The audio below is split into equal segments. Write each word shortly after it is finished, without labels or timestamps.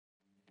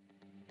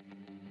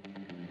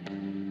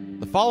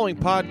The following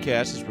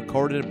podcast is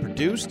recorded and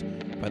produced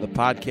by the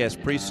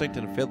Podcast Precinct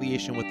in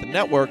affiliation with the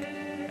network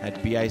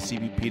at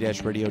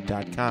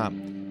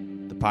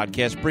bicbp-radio.com. The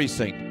Podcast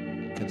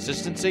Precinct.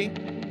 Consistency,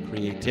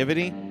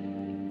 creativity,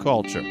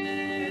 culture.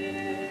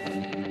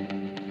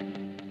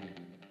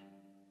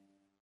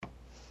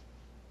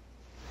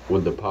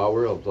 When the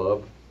power of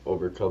love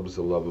overcomes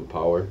the love of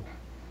power,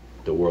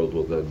 the world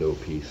will then know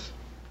peace.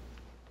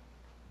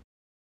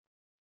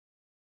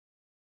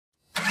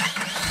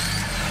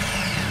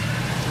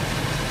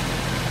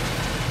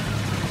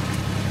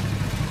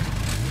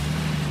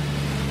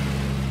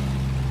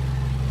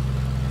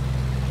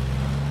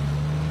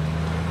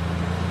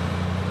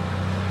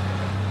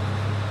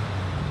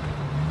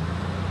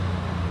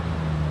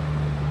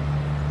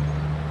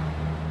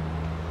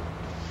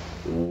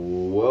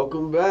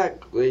 Welcome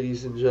back,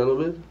 ladies and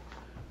gentlemen,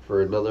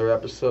 for another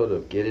episode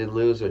of Get In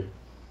Loser.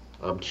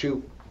 I'm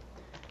Choop.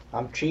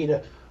 I'm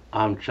Cheetah.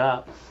 I'm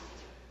Chop.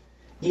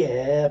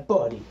 Yeah,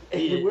 buddy.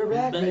 And we're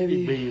back,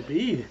 baby.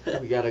 baby.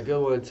 We got a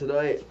good one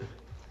tonight.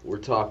 We're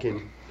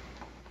talking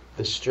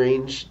the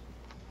strange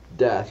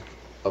death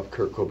of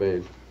Kurt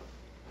Cobain.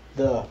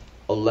 The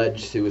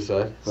Alleged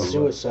suicide.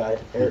 suicide,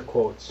 air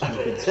quotes,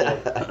 you could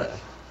say.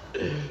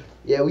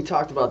 Yeah, we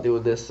talked about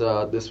doing this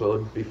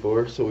one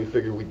before, so we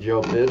figured we'd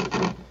jump in.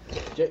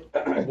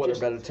 What a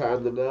better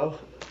time than now?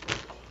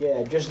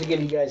 Yeah, just to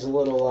give you guys a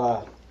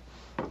little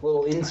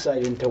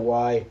insight into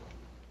why,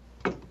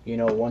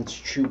 once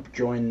Choop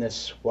joined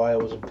this, why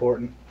it was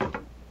important.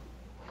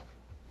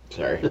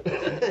 Sorry.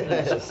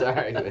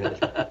 Sorry, man.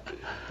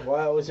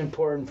 Why it was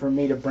important for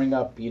me to bring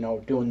up,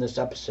 doing this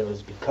episode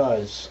is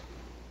because,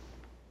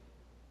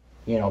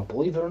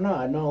 believe it or not,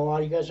 I know a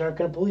lot of you guys aren't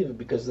going to believe it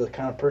because of the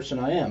kind of person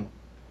I am.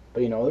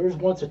 But, there was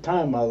once a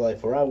time in my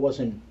life where I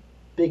wasn't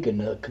big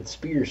into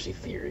conspiracy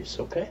theories,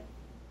 okay?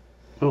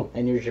 Oh.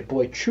 And here's your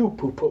boy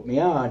Choop who put me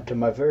on to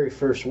my very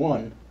first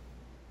one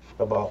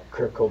about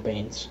Kurt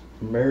Cobain's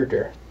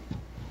murder.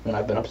 And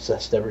I've been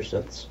obsessed ever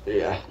since.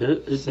 Yeah.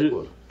 It's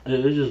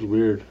just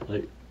weird.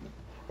 Like,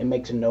 it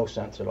makes no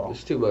sense at all.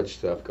 There's too much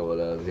stuff going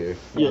on here.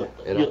 yeah.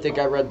 And yeah. I think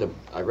I read the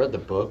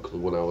book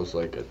when I was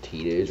like a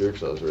teenager,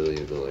 because I was really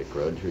into like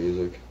grunge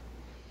music.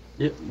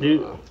 Yeah,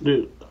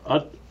 dude.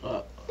 I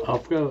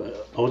forgot.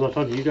 I was not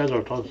talking to you guys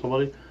or talking to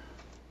somebody.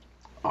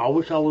 I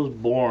wish I was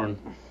born,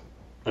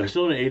 like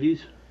still in the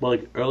 '80s, but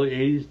like early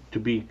 '80s, to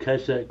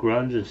catch that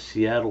grunge in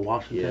Seattle,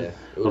 Washington. Yeah,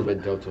 it would have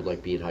been dope to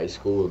like be in high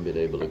school and been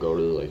able to go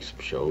to like some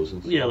shows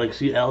and stuff. Yeah, like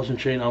see Alice in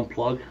Chains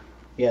Unplugged.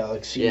 Yeah,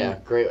 like see, Yeah,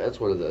 great. That's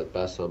one of the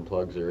best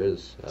unplugs there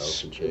is.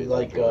 Alice in Chains.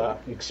 like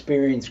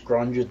experience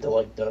grunge at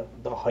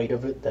the height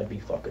of it. That'd be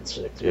fucking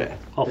sick. Dude. Yeah.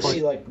 To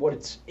see like what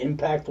its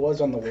impact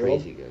was on the world.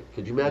 Crazy good.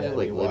 Could you imagine That'd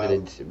like be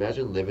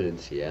living in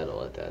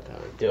Seattle at that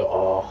time? Dude,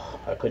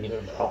 I couldn't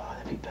even. Oh,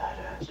 that'd be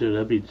badass. Dude,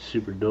 that'd be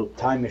super dope.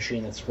 Time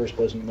machine. That's the first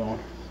place I'm going.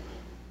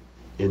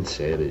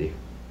 Insanity.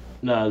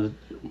 Nah,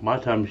 my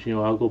time machine,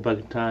 I'll go back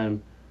in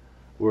time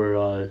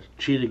where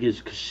Cheetah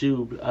gets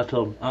consumed. I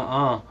tell him,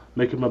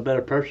 make him a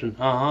better person.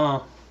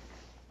 That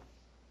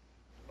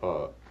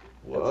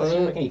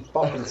doesn't make any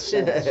fucking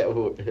sense.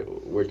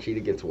 Where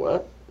Cheetah gets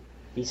what?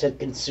 He said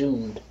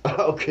consumed.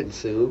 Oh,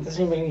 consumed.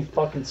 Doesn't even make any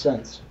fucking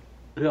sense.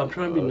 Yeah, I'm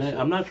trying to be nice.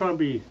 I'm not trying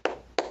to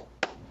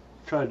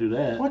do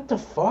that. What the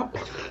fuck?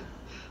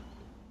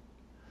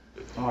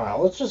 Alright,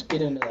 let's just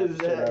get into that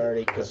shit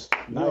already, because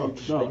now you're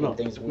just making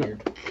things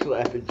weird.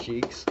 Clapping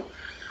cheeks.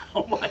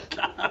 Oh my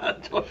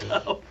god, what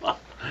the fuck?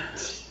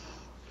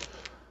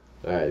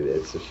 Alright,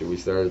 man, so should we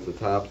start at the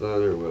top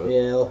then, or what?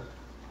 Yeah,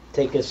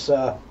 take us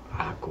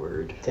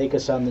Awkward. take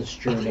us on this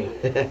journey,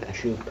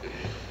 Choop.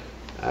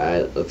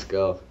 Alright, let's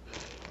go.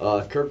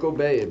 Kurt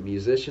Cobain,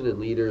 musician and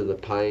leader of the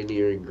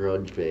pioneering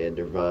grunge band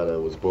Nirvana,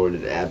 was born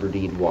in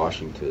Aberdeen,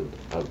 Washington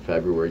on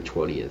February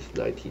 20th,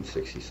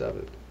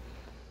 1967.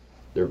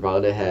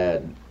 Nirvana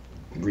had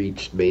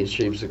reached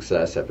mainstream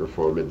success after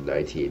forming in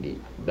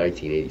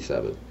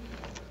 1987.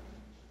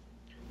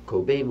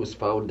 Cobain was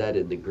found dead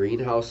in the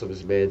greenhouse of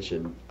his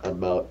mansion on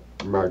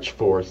March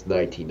 4th,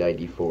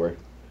 1994.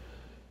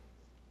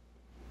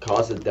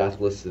 Cause of death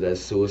listed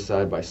as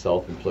suicide by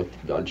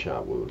self-inflicted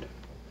gunshot wound.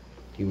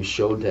 He was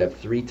shown to have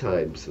 3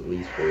 times the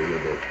lethal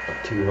limit of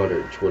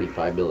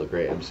 225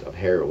 milligrams of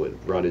heroin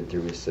running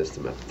through his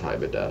system at the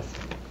time of death.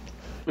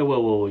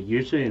 Whoa,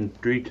 you're saying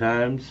 3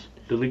 times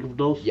the legal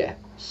dose? Yeah,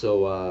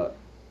 so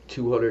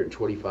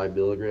 225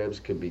 milligrams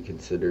could be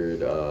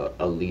considered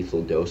a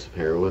lethal dose of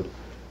heroin.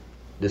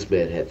 This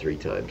man had 3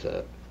 times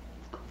that.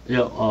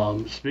 Yeah,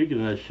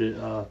 speaking of that shit,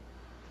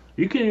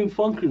 you can't even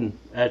function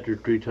after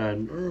 3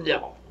 times.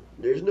 No,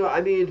 there's no,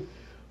 I mean,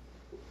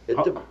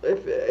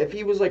 if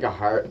he was like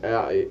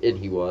and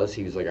he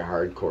was like a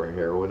hardcore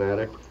heroin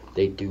addict,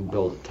 they do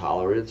build a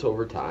tolerance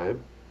over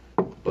time,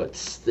 but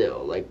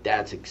still, like,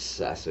 that's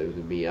excessive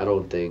to me. I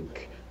don't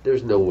think,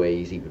 there's no way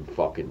he's even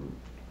fucking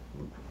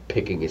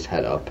picking his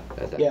head up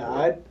at that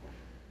point.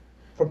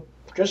 From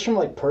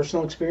like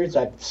personal experience,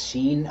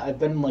 I've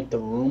been in like the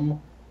room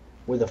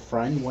with a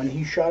friend when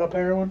he shot up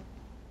heroin,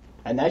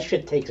 And that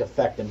shit takes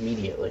effect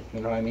immediately.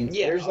 You know what I mean?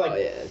 Yeah, There's like,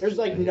 yeah. there's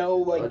like no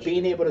like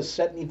being able to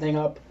set anything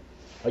up.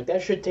 Like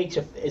that shit takes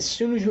as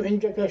soon as you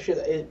inject that shit,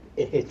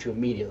 it hits you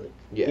immediately.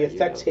 Yeah, the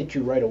effects hit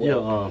you right away.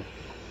 Yeah.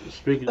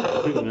 Speaking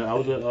of that, I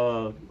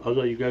was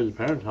at you guys'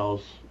 parents'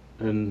 house,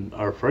 and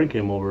our friend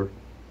came over.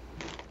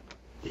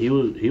 He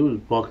was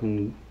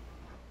fucking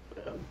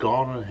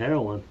gone on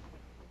heroin.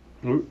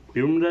 You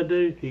remember that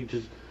day? He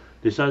just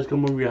decides to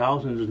come over your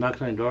house and just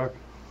knocks on your door.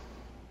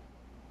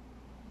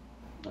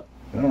 I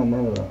don't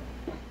remember that.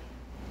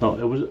 No,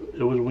 it was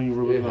when you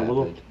were living on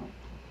Willow.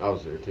 I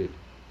was there too.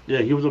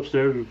 Yeah, he was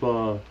upstairs with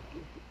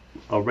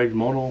Rage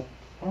Mono.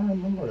 I don't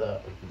remember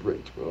that.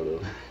 Rage Mono.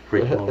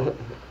 Rage Mono.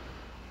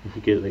 If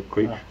you get like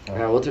crazy.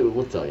 Yeah, we'll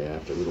tell you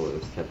after. We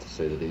don't have to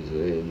say the dude's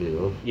name, you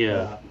know.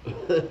 Yeah.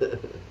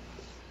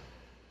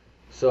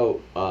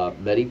 So,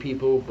 many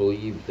people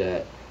believe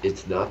that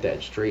it's not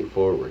that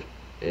straightforward,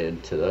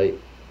 and tonight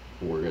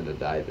we're gonna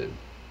dive in.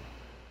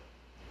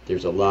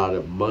 There's a lot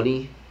of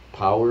money,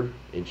 power,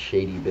 and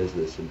shady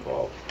business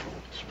involved.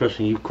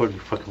 Especially you, Courtney,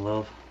 fucking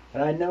love.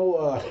 And I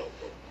know,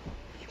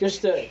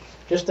 just to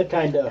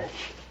kind of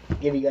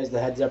give you guys the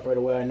heads up right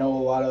away. I know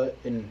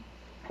in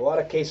a lot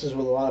of cases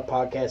with a lot of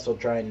podcasts, they'll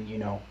try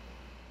and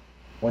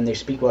when they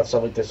speak about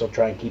stuff like this, they'll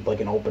try and keep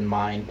like an open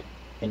mind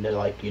into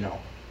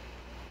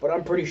But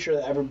I'm pretty sure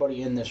that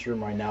everybody in this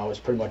room right now is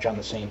pretty much on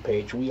the same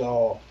page. We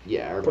all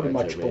pretty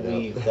much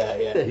believe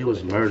that. Yeah. He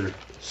was murdered.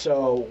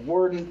 So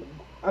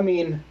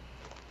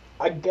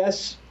I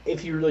guess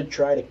if you really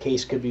tried, a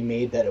case could be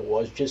made that it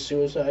was just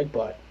suicide.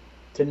 But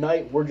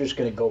tonight we're just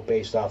going to go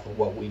based off of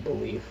what we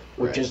believe,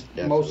 which is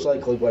most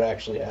likely what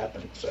actually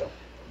happened. So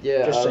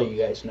yeah, just so you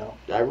guys know.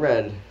 I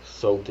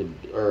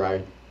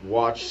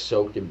watched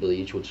Soaked in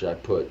Bleach, which I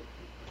put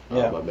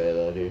my man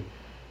on here,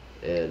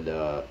 and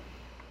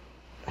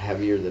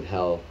Heavier Than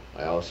Hell.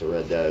 I also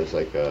read that. It was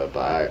like a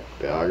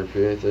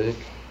biography, I think,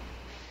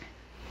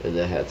 and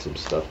that had some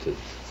stuff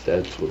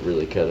that's what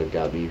really kind of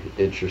got me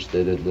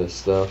interested in this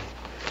stuff.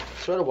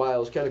 It's been a while. It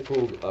was kind of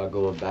cool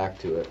going back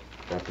to it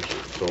after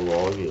so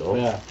long, you know.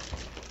 Yeah,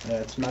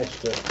 it's nice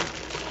to.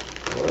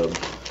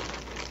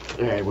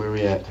 All right, where are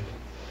we at?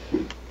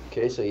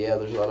 Okay, so yeah,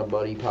 there's a lot of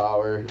money,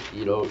 power.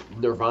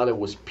 Nirvana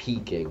was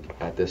peaking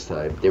at this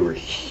time. They were a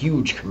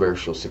huge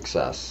commercial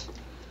success.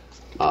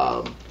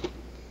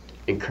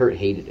 And Kurt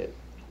hated it.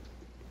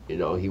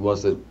 He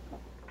wasn't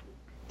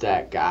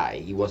that guy.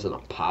 He wasn't a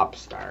pop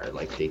star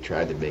like they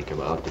tried to make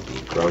him out to be.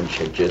 Grunge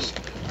had just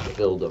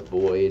filled a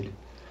void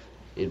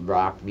in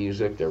rock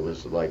music. There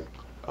was like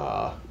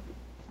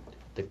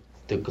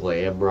the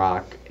glam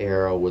rock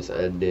era was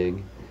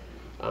ending.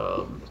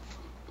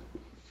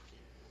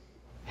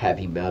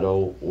 Heavy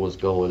metal was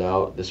going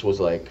out. This was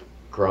like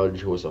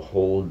grunge was a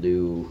whole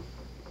new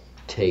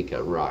take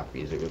on rock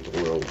music that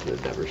the world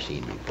had never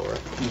seen before.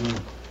 Mm-hmm.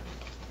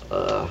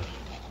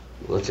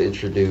 Let's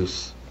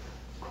introduce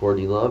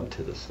Courtney Love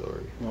to the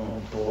story.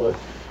 Oh boy.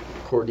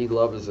 Courtney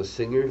Love is a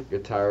singer,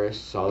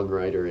 guitarist,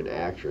 songwriter, and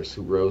actress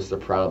who rose to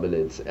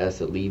prominence as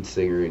the lead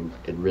singer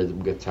and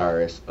rhythm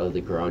guitarist of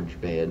the grunge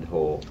band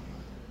Hole.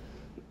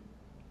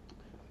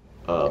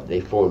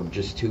 They formed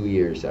just 2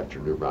 years after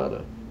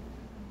Nirvana.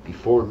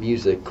 Before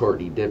music,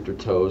 Courtney dipped her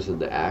toes in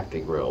the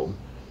acting realm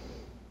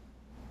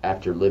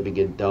after living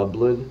in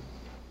Dublin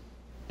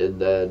and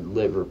then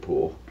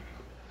Liverpool.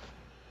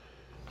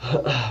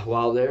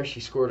 While there, she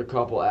scored a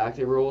couple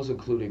acting roles,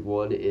 including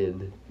one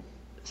in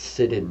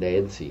Sid and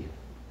Nancy,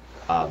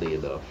 oddly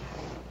enough.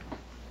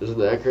 Isn't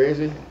that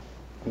crazy?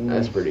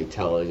 That's pretty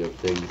telling of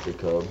things to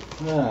come.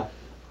 Yeah.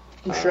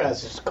 I'm sure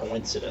that's just a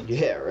coincidence.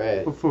 Yeah,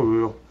 right. For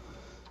real.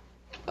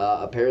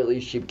 Apparently,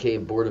 she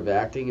became bored of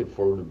acting and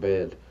formed a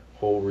band.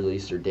 Hole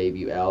released their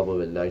debut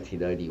album in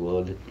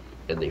 1991,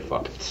 and they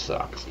fucking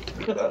sucked. To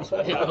be honest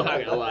with you. I'm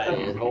not gonna lie,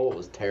 man. Hole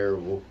was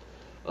terrible.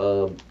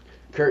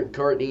 Kurt and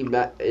Courtney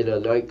met in a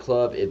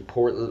nightclub in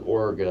Portland,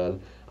 Oregon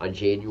on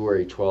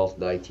January 12th,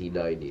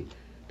 1990.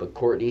 But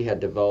Courtney had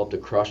developed a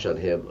crush on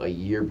him a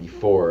year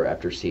before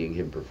after seeing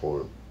him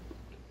perform.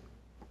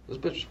 This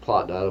bitch was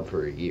plotting on him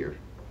for a year.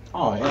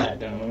 Oh, yeah.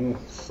 Dude.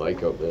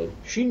 Psycho, man.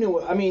 She knew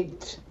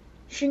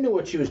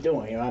what she was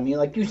doing.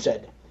 Like you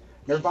said,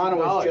 Nirvana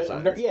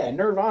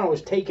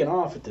was taking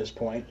off at this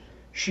point.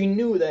 She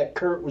knew that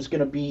Kurt was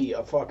going to be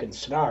a fucking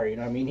star, He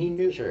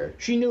knew. Sure.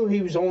 She knew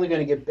he was only going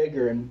to get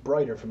bigger and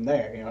brighter from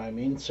there,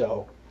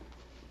 So,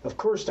 of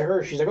course, to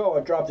her, she's like, "Oh,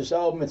 I dropped this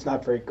album. It's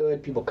not very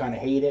good. People kind of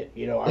hate it.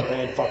 Our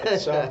band fucking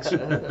sucks.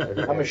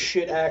 I'm a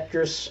shit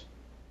actress.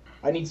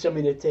 I need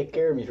somebody to take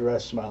care of me for the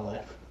rest of my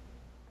life."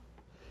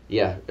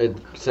 Yeah,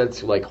 and since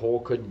Hole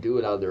couldn't do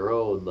it on their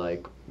own,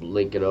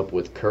 linking up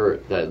with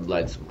Kurt, that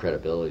led some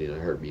credibility to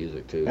her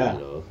music too. Yeah.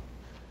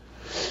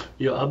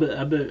 Yo,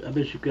 I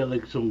bet she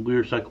got some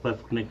weird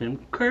psychopathic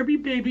nickname. Kirby,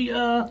 baby,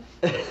 give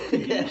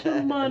me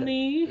some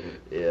money.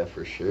 Yeah,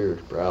 for sure,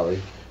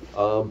 probably.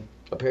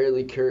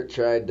 Apparently, Kurt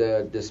tried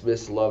to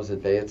dismiss Love's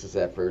advances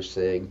at first,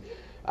 saying,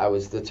 "I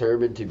was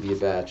determined to be a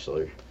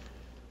bachelor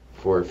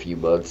for a few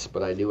months,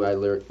 but I knew I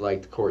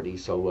liked Courtney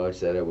so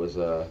much that it was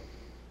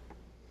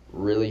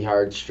really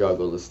hard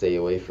struggle to stay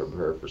away from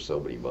her for so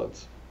many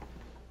months.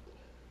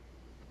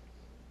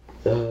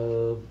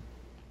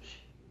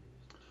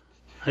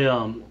 Hey,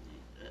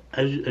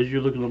 as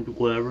you're looking up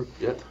whatever,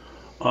 Yeah,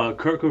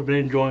 Kurt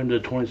Cobain joined the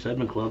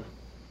 27 Club.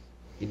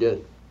 he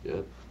did.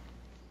 Yeah.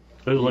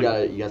 It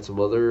was You got some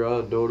other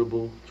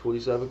notable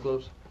 27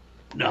 clubs?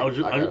 no, I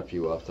got a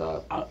few off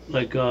top.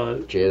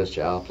 Janis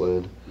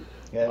Joplin,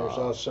 Yeah, there's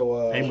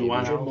also Amy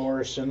Winehouse. Jim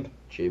Morrison.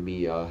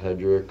 Jimi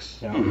Hendrix.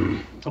 Yeah.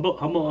 how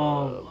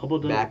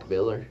about that? Mac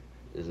Miller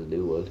is a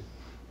new one.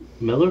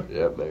 Miller?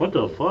 Yeah, Mac What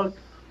the Miller. fuck?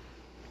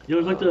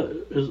 You know,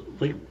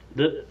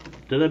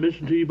 did I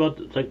mention to you about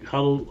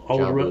how all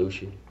John the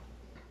Belushi.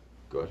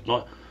 Go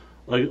ahead.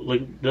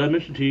 like did I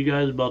mention to you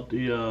guys about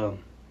the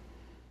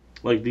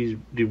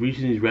the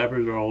reason these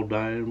rappers are all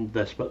dying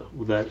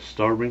with that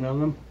star ring on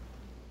them?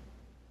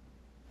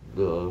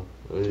 No,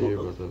 I didn't hear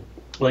about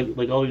that.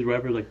 Like all these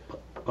rappers like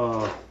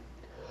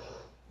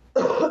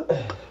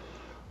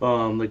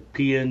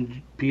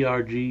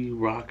PRG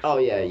Rocks. Oh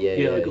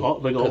yeah. Like all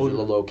Because of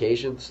the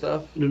location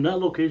stuff. No, not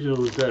location. It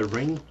was that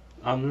ring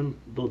on them,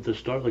 the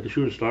star, like the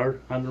shooting star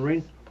on the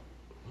ring.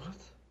 What?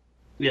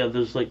 Yeah,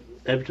 there's like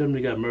every time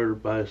they got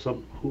murdered by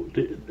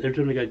every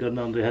time they got gunned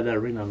down, they had that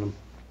ring on them.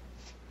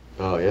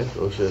 Oh yeah.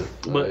 Oh shit.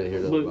 I But didn't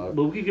hear that about it.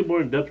 but we can get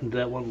more in depth into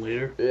that one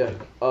later. Yeah.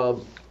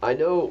 I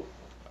know.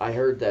 I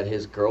heard that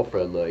his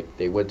girlfriend, like,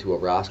 they went to a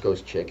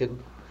Roscoe's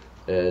Chicken,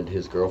 and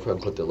his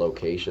girlfriend put the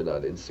location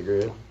on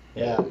Instagram.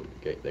 Yeah.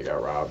 They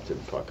got robbed and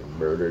fucking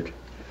murdered.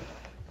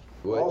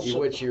 Also-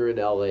 Which you're in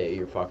LA,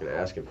 you're fucking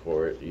asking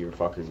for it. You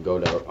fucking go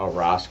to a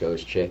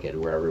Roscoe's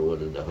Chicken where everyone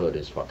in the hood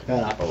is fucking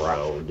Yeah.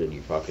 around, and you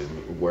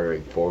fucking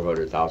wearing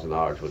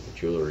 $400,000 worth of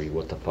jewelry.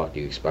 What the fuck do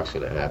you expect's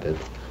gonna happen?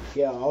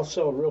 Yeah.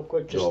 Also, real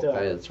quick, No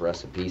offense,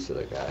 rest in peace to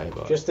the guy.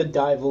 But just to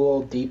dive a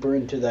little deeper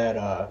into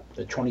that,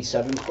 the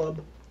 27 Club.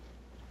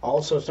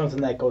 Also,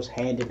 something that goes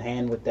hand in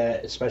hand with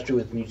that, especially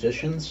with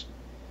musicians,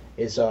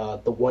 is the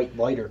white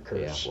lighter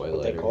curse. Yeah, white what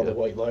lighter, they call the yeah.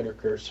 white lighter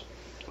curse,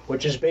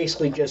 which is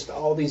basically just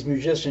all these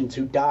musicians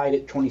who died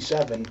at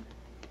 27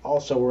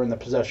 also were in the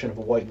possession of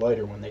a white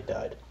lighter when they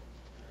died.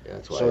 yeah,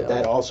 that's why So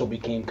that also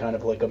became kind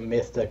of like a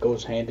myth that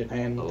goes hand in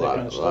hand a with that lot,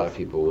 kind of a lot of stuff.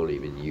 people won't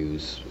even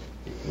use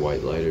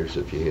white lighters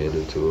if you hand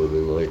it to them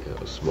in like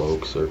a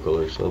smoke circle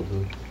or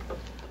something.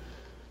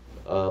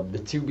 The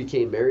two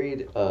became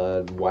married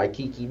on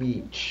Waikiki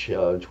Beach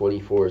on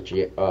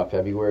 24th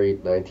February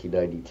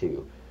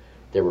 1992.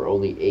 There were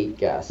only 8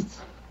 guests,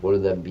 one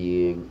of them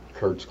being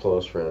Kurt's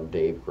close friend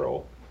Dave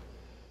Grohl.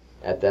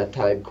 At that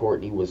time,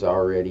 Courtney was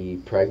already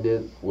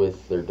pregnant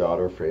with their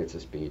daughter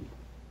Frances Bean.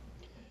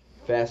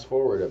 Fast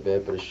forward a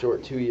bit, but a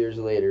short 2 years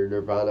later,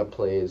 Nirvana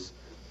plays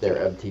their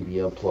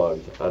MTV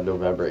Unplugged on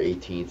November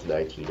 18th,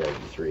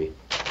 1993.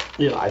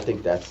 Yeah, I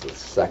think that's the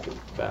second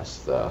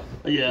best.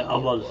 yeah.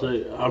 I'm about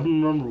to say. I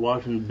remember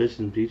watching bits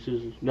and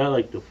pieces, not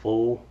like the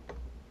full.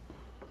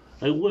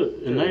 Like what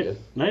in Yeah, yeah.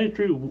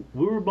 93, we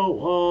were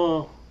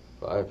about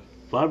 5.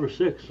 5 or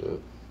 6.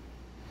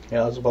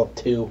 Yeah, it was about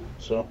 2.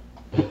 So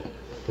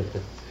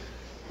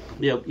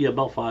Yeah,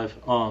 about 5.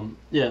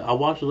 Yeah, I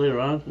watched it later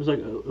on. It was like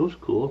it was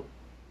cool,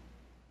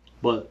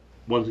 but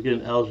once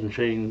again, Alice in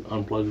Chains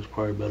Unplugged is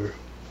probably better.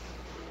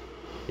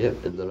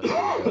 Yep, and then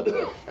I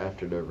think,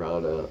 after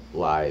Nirvana,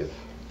 Live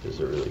is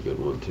a really good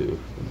one too.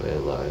 The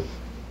band Live.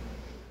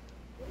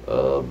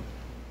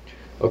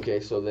 Okay,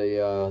 so they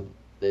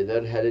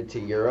then headed to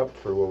Europe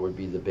for what would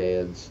be the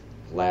band's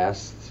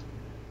last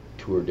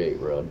tour date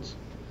runs.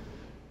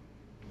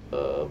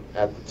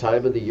 At the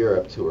time of the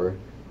Europe tour,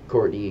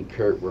 Courtney and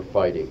Kurt were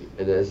fighting,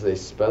 and as they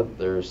spent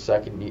their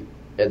second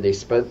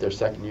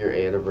year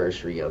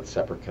anniversary on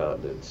separate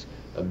continents,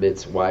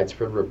 amidst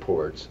widespread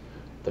reports,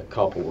 the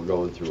couple were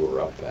going through a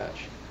rough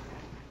patch.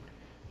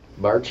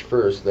 March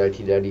 1st,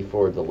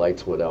 1994, the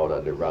lights went out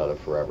on Nirvana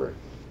Forever,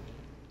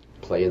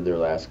 playing their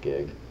last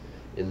gig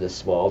in the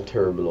small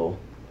terminal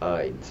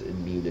Eins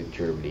in Munich,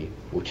 Germany,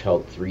 which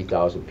held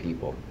 3,000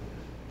 people.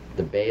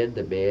 The band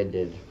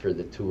demanded for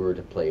the tour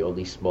to play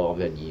only small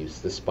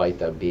venues, despite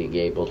them being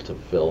able to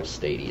fill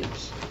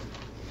stadiums.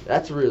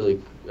 That's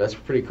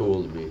pretty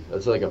cool to me.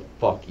 That's like a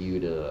fuck you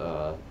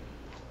to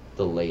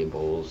the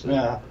labels. And,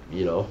 yeah,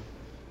 you know.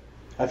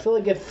 I feel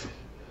like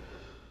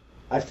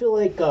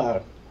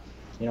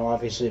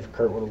obviously if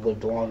Kurt would have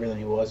lived longer than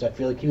he was, I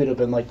feel like he would have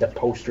been like the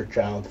poster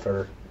child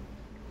for,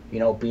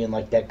 being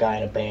like that guy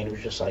in a band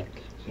who's just like,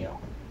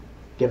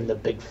 giving the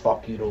big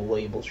fuck you to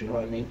labels, you know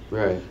what I mean?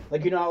 Right.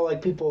 Like, how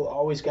like people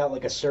always got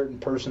like a certain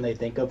person they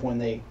think of when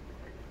they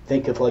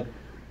think of like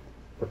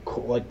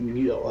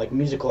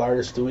musical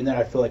artists doing that.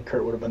 I feel like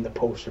Kurt would have been the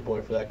poster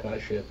boy for that kind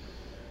of shit.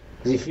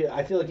 'Cause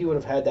I feel like he would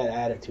have had that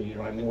attitude, you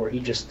know what I mean? Where he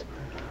just,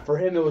 for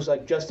him it was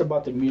like just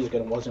about the music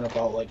and it wasn't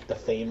about like the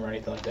fame or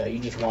anything like that. He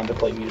just wanted to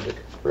play music.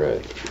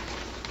 Right.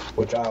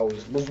 Which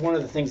was one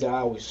of the things that I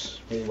always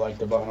really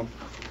liked about him.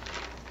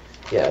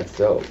 Yeah, it's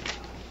dope.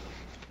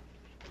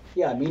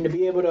 Yeah, I mean, to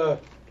be able to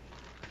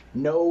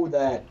know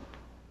that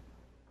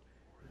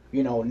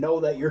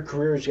your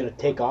career is going to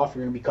take off,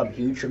 you're going to become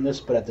huge from this,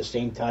 but at the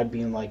same time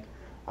being like,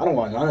 I don't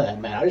want none of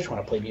that, man. I just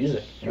want to play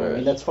music. You know what I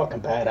mean? That's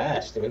fucking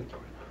badass, dude.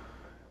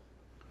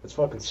 That's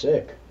fucking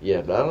sick.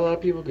 Yeah, not a lot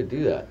of people could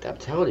do that. I'm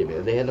telling you,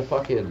 man.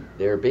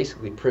 They were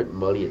basically printing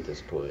money at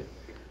this point.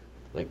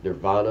 Like,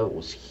 Nirvana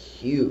was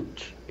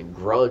huge, and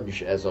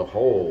grunge as a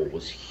whole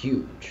was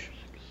huge.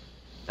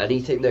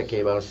 Anything that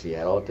came out of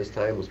Seattle at this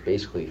time was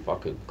basically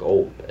fucking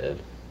gold, man.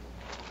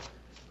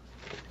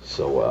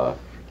 So,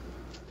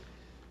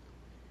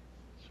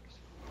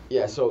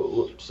 yeah,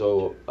 so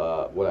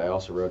what I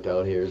also wrote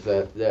down here is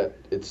that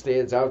it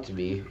stands out to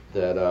me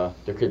that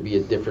there could be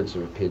a difference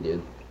of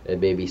opinion,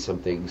 and maybe some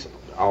things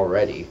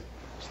already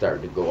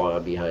starting to go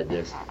on behind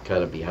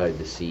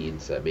the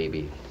scenes that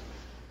maybe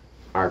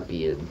aren't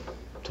being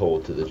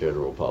told to the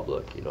general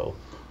public, you know.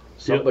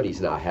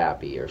 Somebody's not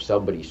happy, or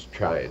somebody's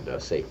trying to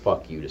say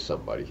fuck you to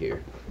somebody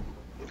here.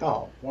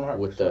 Oh, 100%.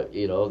 With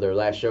their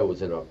last show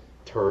was in a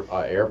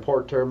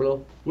airport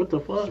terminal. What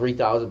the fuck?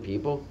 3,000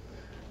 people.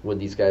 When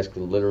these guys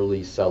can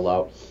literally sell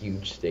out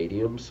huge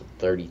stadiums,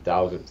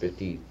 30,000,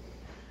 50,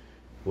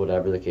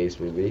 whatever the case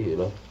may be, you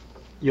know.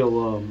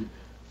 Yo,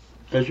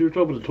 as you were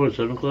talking about the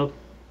 27 Club,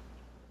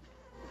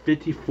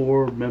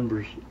 54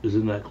 members is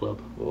in that club.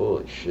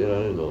 Holy shit,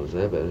 I didn't know it was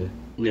that many.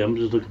 Yeah, I'm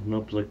just looking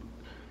up. Like,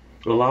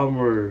 a lot of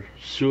them are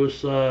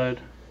suicide,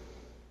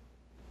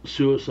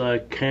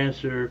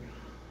 cancer,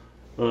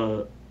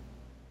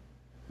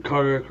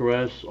 cardiac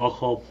arrest,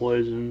 alcohol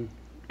poison,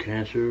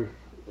 cancer.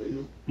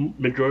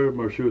 Majority of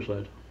them are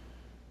suicide.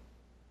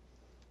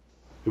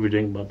 If you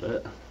think about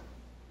that.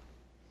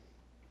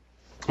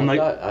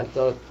 I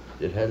thought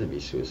it had to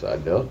be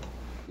suicide, no?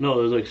 No,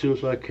 there's like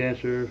suicide,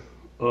 cancer.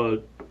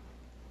 Amy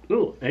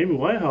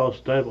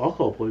Winehouse died of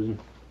alcohol poison.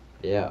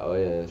 Yeah, oh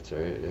yeah, that's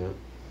right,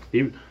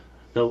 yeah.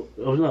 That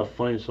was not a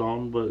funny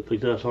song, but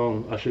like that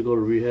song, I should go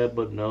to rehab,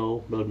 but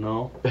no.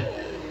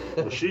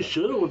 She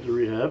should have went to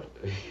rehab.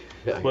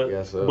 I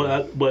guess so.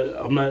 But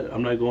I'm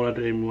not going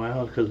after Amy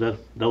Winehouse because that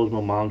was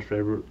my mom's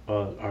favorite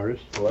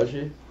artist. Was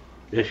she?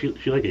 Yeah, she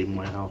liked Amy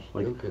Winehouse.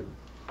 Like, okay.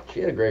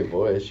 She had a great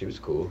voice. She was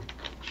cool.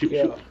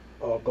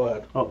 Oh, go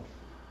ahead. Oh,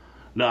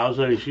 no, I was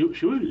like she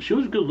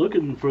was good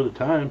looking for the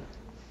time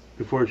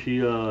before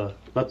she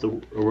left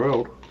the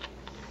world.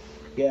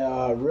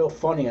 Yeah, real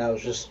funny. I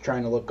was just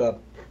trying to look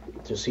up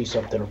to see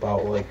something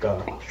about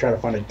trying to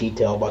find a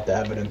detail about the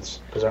evidence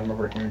because I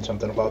remember hearing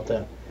something about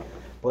that.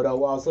 But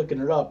while I was looking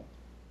it up,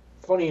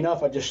 funny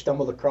enough, I just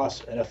stumbled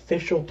across an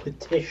official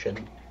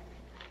petition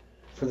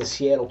for the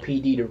Seattle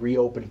PD to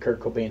reopen Kurt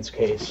Cobain's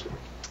case.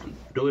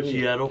 Do it,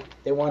 Seattle.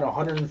 They want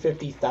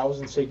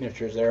 150,000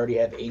 signatures. They already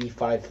have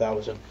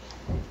 85,000.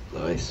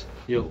 Nice.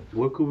 Yo,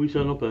 where could we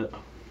sign up at?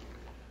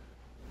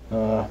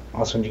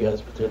 I'll send you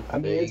guys a petition.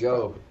 There you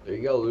go. There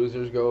you go,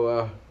 losers.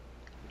 Go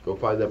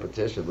find that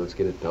petition. Let's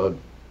get it done.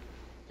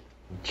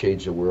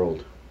 Change the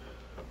world.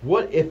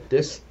 What if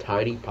this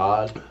tiny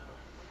pod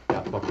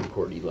got fucking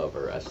Courtney Love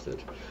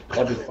arrested?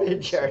 That'd be fucking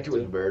in charge sick,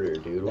 with dude. murder,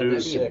 dude. Wouldn't that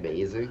be Sick.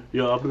 amazing?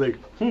 Yo, I'll be like,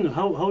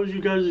 how was you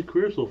guys'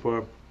 career so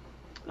far?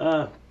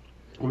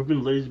 We've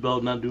been lazy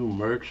about not doing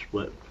merch,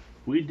 but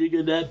we did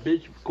get that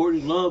bitch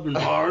Courtney Love in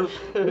bars.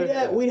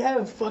 We'd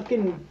have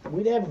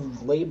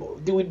label.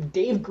 Dude,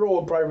 Dave Grohl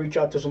would probably reach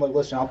out to us and like,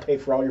 listen, I'll pay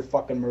for all your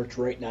fucking merch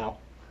right now.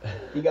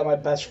 You got my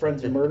best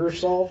friend's murder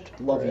solved.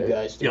 Love you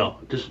guys, dude.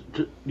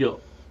 Yo,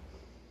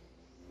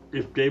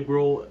 if Dave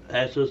Grohl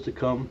asks us to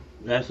come,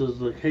 asks us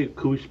like, hey,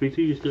 could we speak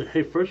to you? He said,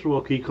 hey, first of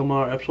all, can you come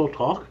on our episode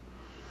talk?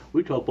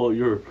 We talk about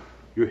your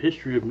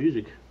history of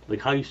music,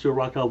 like how you still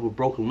rock out with a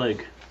broken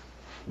leg.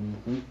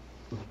 Mm-hmm.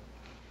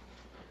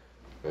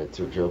 Alright,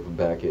 so jumping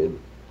back in.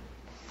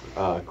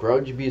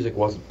 Grunge music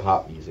wasn't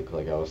pop music,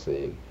 like I was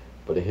saying,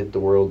 but it hit the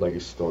world like a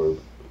storm.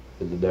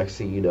 And the next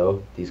thing you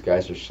know, these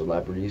guys are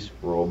celebrities,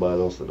 role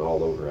models, and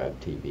all over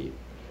MTV.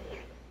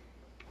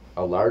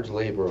 A large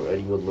label or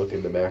anyone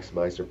looking to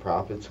maximize their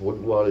profits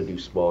wouldn't want to do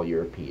small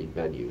European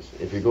venues.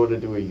 If you're going to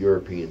do a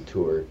European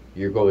tour,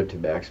 you're going to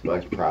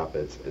maximize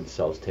profits and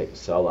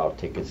sell out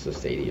tickets to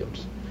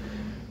stadiums.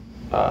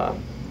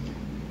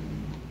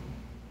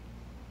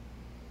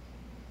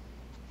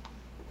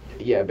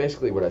 Yeah,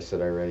 basically what I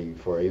said already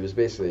before. He was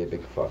basically a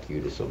big fuck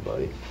you to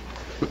somebody.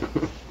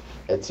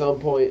 At some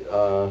point,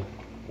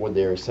 when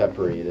they were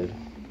separated,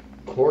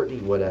 Courtney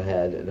went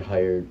ahead and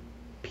hired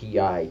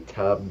P.I.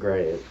 Tom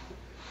Grant.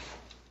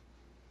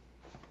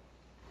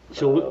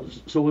 So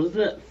was it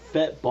that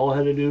fat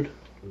bald-headed dude,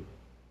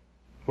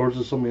 or is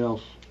it something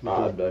else?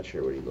 I'm not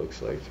sure what he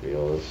looks like, to be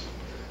honest.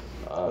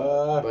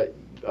 But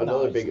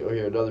another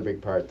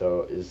big part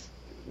though is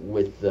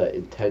with the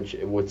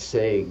intention, with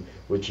saying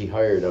when she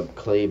hired him,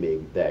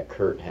 claiming that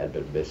Kurt had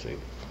been missing.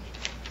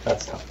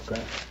 That's tough,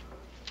 Grant.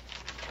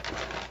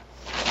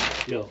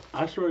 Yo,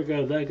 I swear to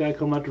God, if that guy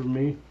come after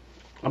me,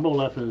 I'm gonna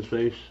laugh in his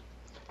face.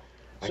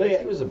 I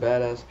guess he was a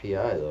badass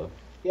PI though.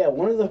 Yeah,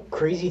 one of the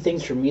crazy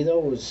things for me though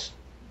was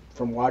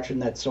from watching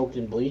that Soaked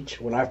in Bleach.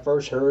 When I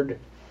first heard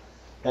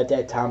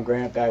that Tom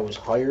Grant guy was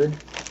hired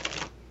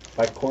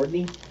by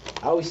Courtney,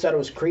 I always thought it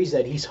was crazy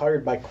that he's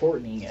hired by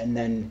Courtney, and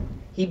then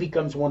he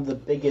becomes one of the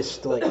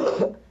biggest, like,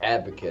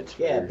 advocates.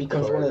 yeah, for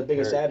becomes one of the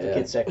biggest Kurt,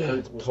 advocates that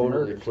Kurt was totally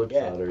murdered. flips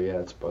Yeah. on her. Yeah,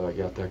 it's, I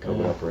got that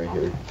coming up right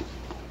here.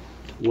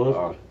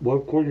 What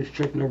if Courtney's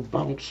checking her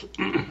bounce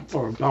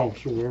or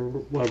bounce or whatever?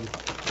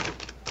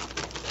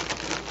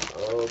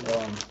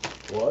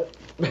 What?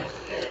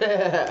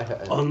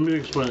 Let me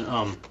explain.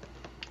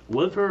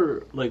 What if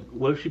her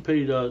what if she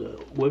paid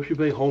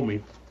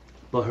homie,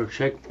 but her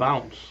check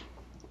bounced?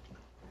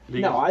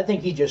 No, I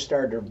think he just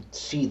started to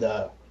see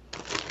the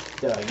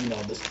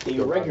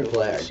irregular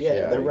flags.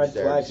 the red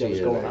he flags that was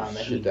started going seeing on.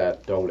 shit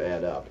that don't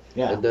add up.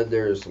 Yeah. And then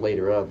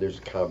later on, there's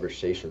a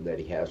conversation that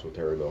he has with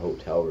her in the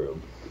hotel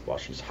room while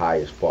she's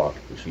high as fuck,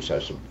 and she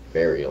says some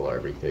very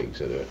alarming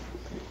things in it.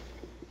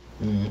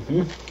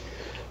 Mm-hmm.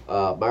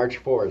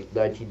 March 4th,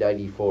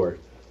 1994.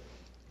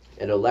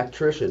 An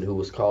electrician who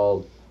was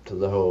called to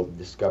the home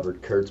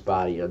discovered Kurt's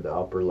body on the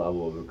upper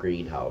level of a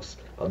greenhouse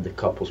on the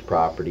couple's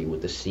property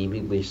with a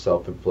seemingly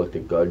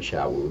self-inflicted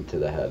gunshot wound to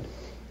the head.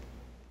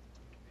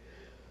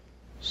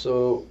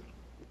 So,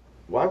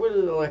 why would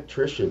an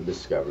electrician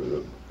discover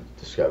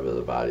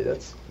the body?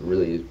 That's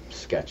really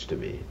sketch to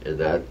me. And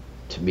that,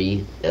 to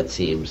me, that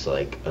seems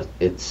like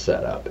it's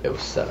set up. It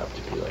was set up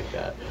to be like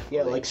that.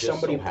 Yeah, like just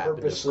somebody so happened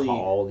purposely to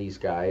call these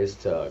guys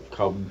to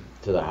come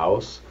to the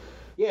house.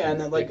 Yeah,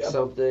 and then like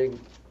something.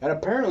 And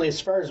apparently,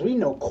 as far as we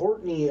know,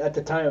 Courtney at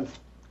the time of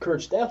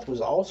Kurt's death was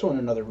also in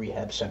another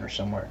rehab center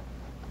somewhere.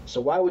 So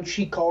why would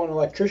she call an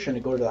electrician to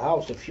go to the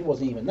house if she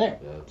wasn't even there?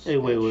 Yeah, Hey,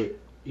 wait.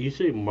 You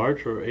say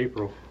March or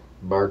April?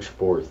 March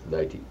 4th,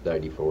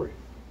 1994.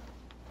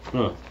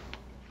 Huh.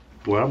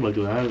 Well, I'm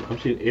looking at it. I'm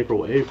seeing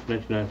April 8th,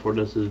 1994.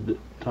 That's his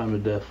time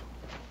of death.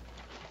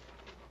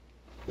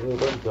 Yeah,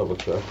 let me double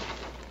check.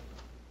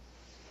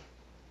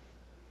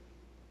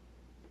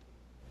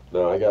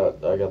 No, I got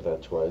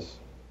that twice.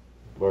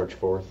 March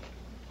 4th.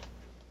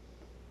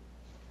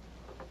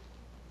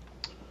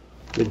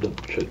 Let me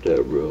double check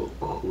that real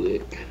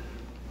quick.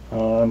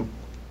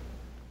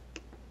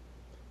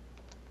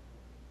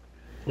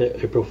 Yeah,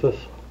 April 5th.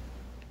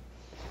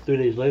 3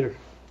 days later.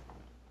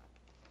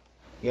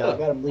 Yeah, I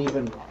got him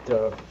leaving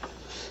the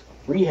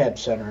rehab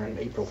center on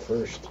April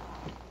 1st.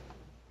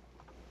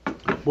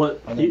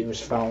 What? And then he was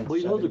found. Well,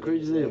 you know the 7 crazy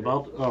days thing later.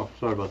 about... Oh,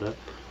 sorry about that.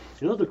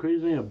 You know the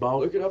crazy thing about...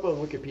 Look it up on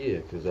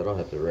Wikipedia, because I don't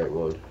have the right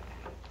one.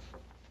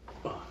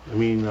 I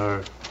mean,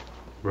 our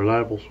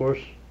reliable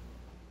source.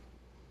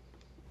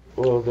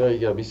 Well, now you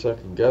got me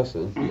second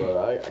guessing, but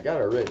I got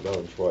it written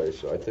down twice,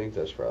 so I think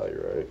that's probably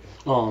right.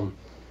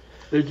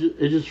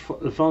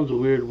 It sounds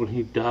weird when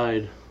he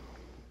died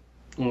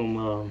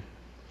on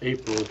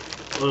April.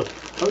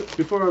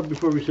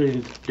 Before we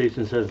say dates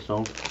in set in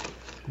stone,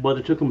 but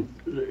it took him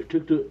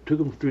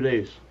 3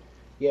 days.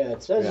 Yeah,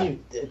 it says Yeah.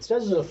 it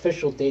says his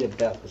official date of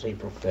death was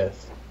April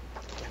 5th,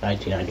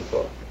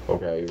 1994.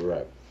 Okay, you're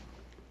right.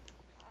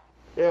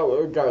 Yeah,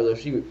 well,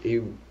 regardless,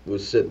 he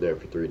was sitting there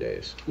for 3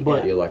 days.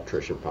 But- the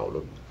electrician found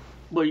him.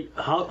 But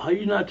how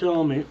you not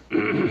telling me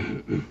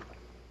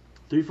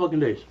 3 fucking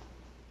days?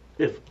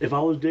 If I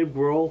was Dave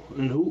Grohl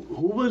and who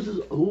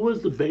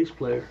was the bass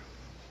player?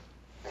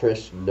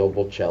 Chris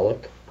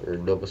Novoselic or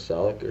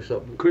Novoselic or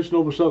something. Chris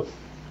Novoselic.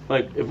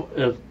 Like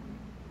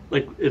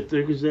if the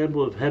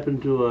example of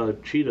happened to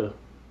Cheetah,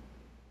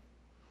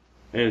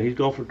 and he's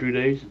gone for 3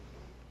 days,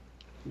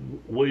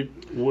 would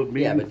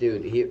me? Yeah, but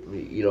dude, he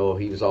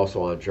was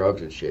also on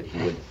drugs and shit.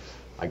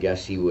 I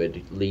guess he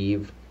would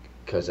leave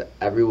because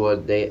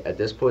at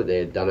this point they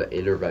had done an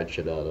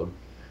intervention on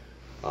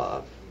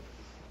him.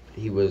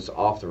 He was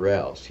off the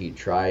rails. He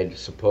tried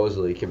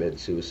supposedly committed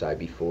suicide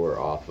before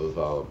off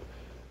of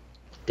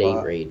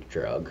date rape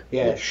drug.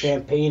 Yeah,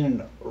 champagne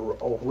and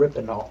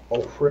Rohypnol.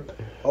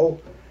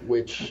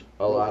 Which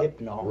a lot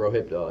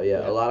Rohypnol.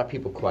 Yeah, a lot of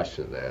people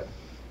question that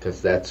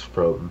because that's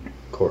from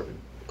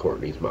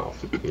Courtney's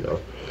mouth, you know.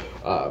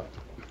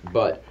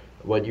 But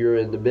when you're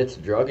in the midst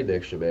of drug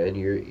addiction, man,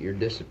 you're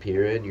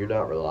disappearing. You're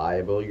not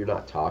reliable. You're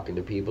not talking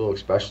to people,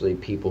 especially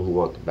people who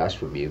want the best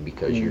from you,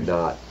 because you're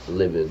not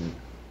living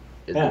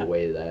in the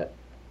way that.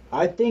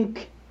 I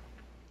think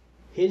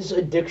his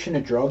addiction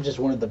to drugs is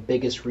one of the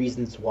biggest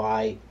reasons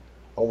why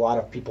a lot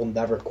of people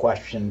never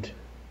questioned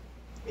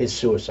his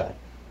suicide.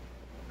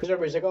 Because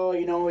everybody's like,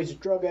 oh, he's a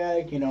drug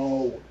addict,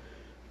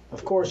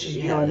 of course,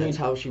 he's, that's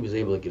how she was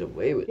able to get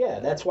away with it. Yeah,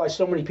 that's why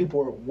so many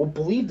people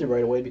believed it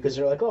right away, because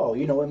they're like, oh,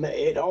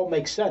 it all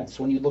makes sense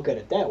when you look at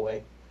it that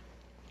way.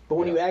 But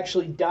when you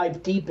actually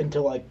dive deep into,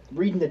 like,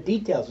 reading the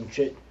details and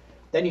shit,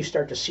 then you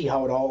start to see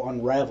how it all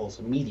unravels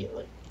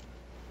immediately.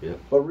 Yeah.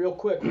 But real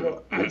quick,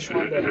 I just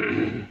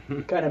wanted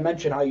to kind of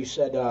mention how you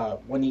said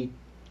when he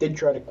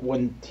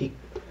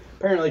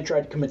apparently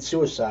tried to commit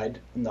suicide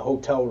in the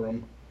hotel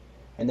room,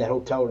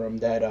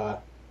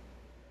 that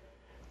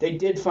they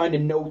did find a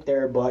note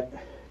there, but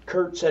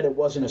Kurt said it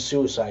wasn't a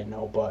suicide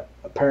note, but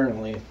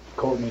apparently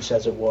Courtney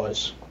says it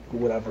was,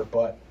 whatever.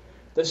 But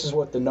this is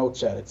what the note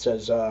said. It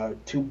says, to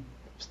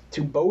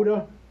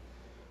Boda,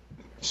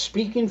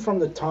 speaking from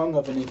the tongue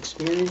of an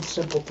experienced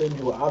simpleton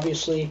who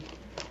obviously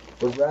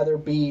would rather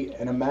be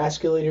an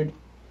emasculated,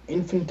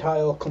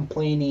 infantile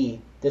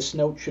complainee. This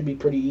note should be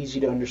pretty easy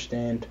to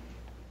understand.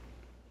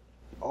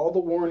 All the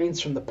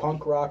warnings from the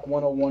Punk Rock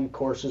 101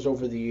 courses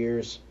over the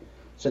years,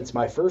 since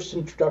my first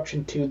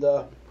introduction to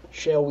the,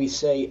 shall we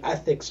say,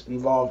 ethics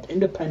involved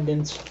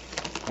independence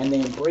and the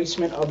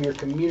embracement of your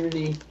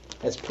community,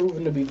 has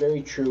proven to be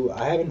very true.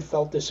 I haven't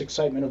felt this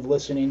excitement of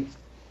listening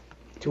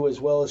to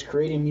as well as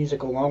creating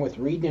music along with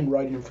reading and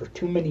writing for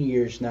too many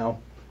years now.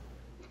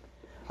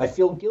 I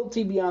feel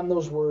guilty beyond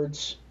those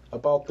words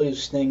about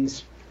those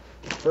things.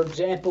 For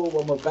example,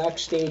 when we're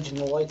backstage and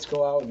the lights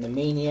go out and the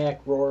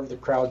maniac roar of the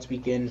crowds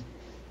begin,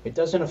 it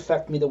doesn't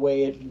affect me the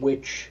way in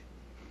which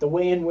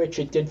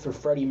it did for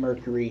Freddie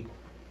Mercury,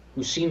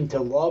 who seemed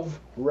to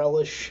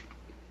relish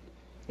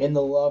in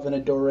the love and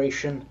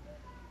adoration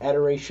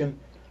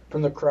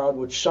from the crowd,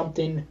 which is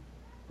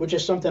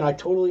something I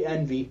totally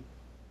envy.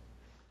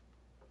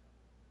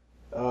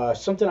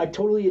 Something I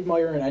totally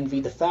admire and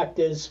envy. The fact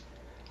is,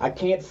 I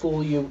can't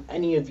fool you,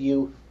 any of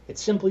you. It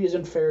simply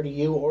isn't fair to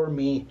you or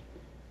me.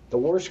 The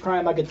worst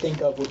crime I could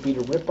think of would be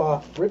to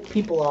rip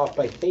people off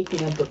by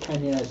faking and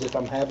pretending as if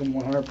I'm having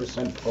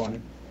 100%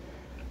 fun.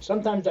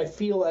 Sometimes I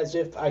feel as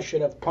if I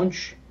should have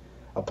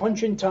a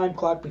punch-in time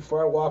clock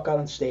before I walk out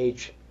on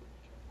stage.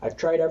 I've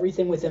tried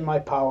everything within my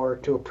power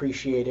to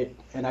appreciate it,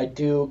 and I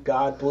do.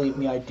 God, believe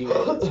me, I do.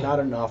 It's not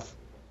enough.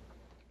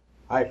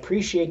 I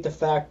appreciate the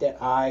fact that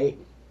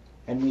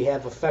we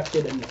have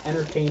affected and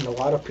entertained a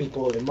lot of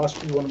people. It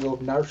must be one of those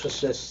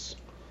narcissists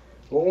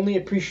who only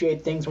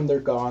appreciate things when they're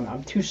gone.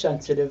 I'm too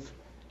sensitive.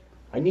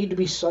 I need to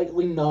be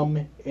slightly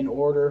numb in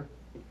order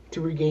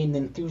to regain the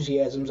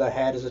enthusiasms I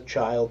had as a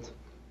child.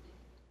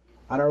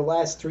 On our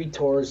last 3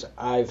 tours,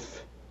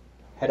 I've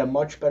had a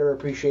much better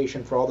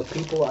appreciation for all the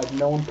people I've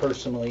known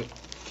personally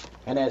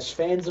and as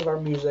fans of our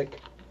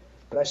music,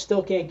 but I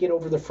still can't get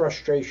over the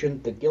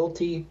frustration, the guilt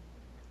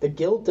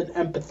and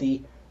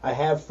empathy I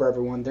have for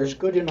everyone. There's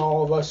good in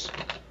all of us,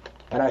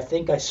 and I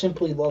think I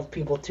simply love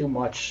people too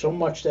much, so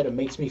much that it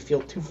makes me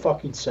feel too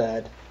fucking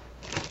sad.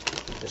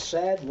 The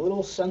sad,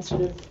 little,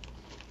 sensitive,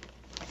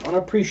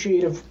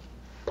 unappreciative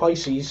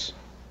Pisces.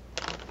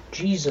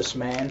 Jesus,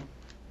 man.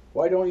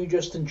 Why don't you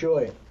just enjoy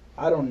it?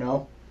 I don't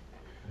know.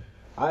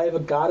 I have a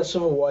goddess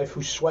of a wife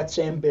who sweats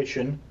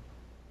ambition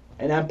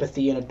and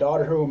empathy, and a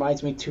daughter who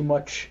reminds me too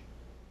much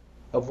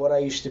of what I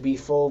used to be,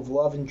 full of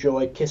love and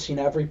joy, kissing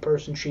every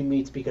person she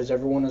meets because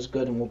everyone is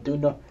good and will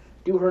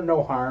do her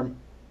no harm.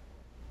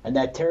 And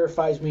that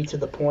terrifies me to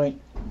the point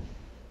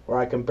where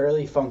I can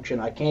barely function.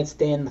 I can't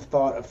stand the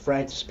thought of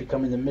Francis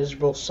becoming the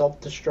miserable,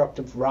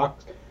 self-destructive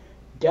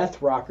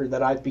death rocker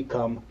that I've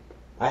become.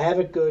 I have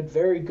it good,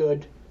 very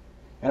good,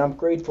 and I'm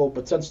grateful,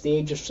 but since the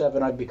age of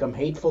 7, I've become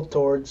hateful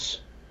towards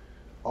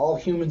all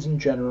humans in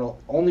general,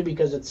 only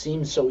because it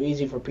seems so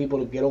easy for people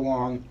to get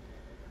along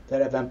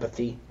that have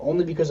empathy,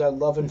 only because I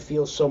love and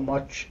feel so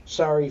much.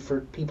 Sorry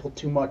for people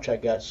too much, I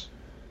guess.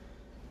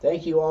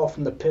 Thank you all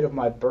from the pit of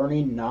my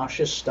burning,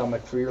 nauseous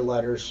stomach for your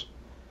letters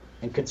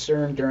and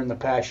concern during the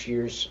past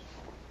years.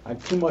 I'm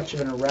too much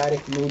of an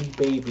erratic, moody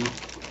baby.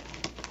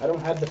 I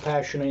don't have the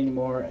passion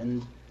anymore,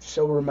 and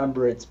so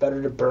remember, it's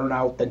better to burn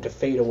out than to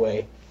fade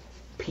away.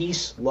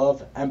 Peace,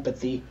 love,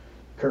 empathy,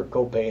 Kurt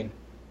Cobain.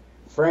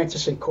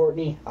 Francis and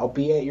Courtney, I'll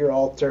be at your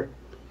altar.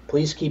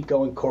 Please keep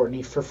going,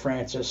 Courtney, for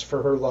Francis,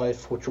 for her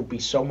life, which will be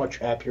so much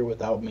happier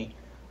without me.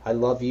 I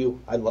love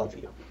you. I love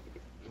you.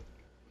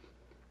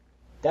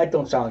 That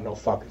don't sound like no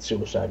fucking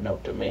suicide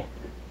note to me.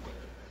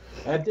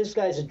 And if this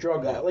guy's a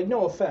drug addict, like,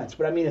 no offense,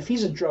 but I mean, if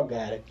he's a drug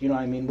addict, you know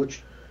what I mean,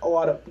 which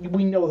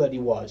we know that he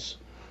was.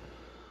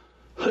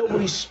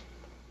 Nobody's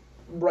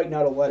writing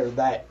out a letter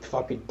that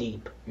fucking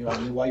deep, you know what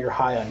I mean, while you're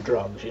high on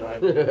drugs, you know what I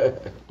mean?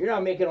 You're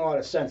not making a lot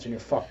of sense when you're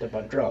fucked up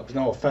on drugs,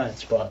 no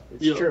offense, but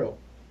it's true.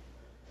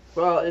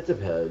 Well, it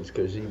depends,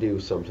 because you do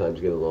sometimes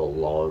get a little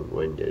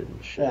long-winded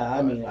and shit. Yeah,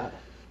 I mean...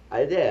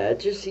 it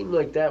just seemed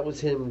like that was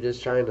him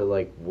just trying to,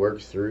 like, work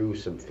through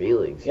some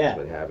feelings he's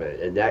been having.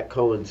 And that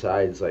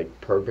coincides,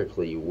 like,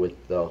 perfectly with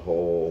the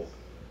whole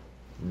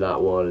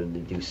not wanting to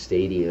do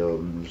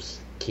stadiums,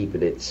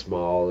 keeping it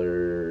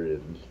smaller,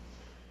 and...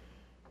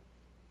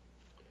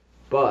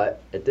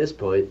 But, at this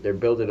point, they're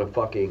building a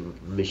fucking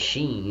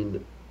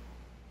machine,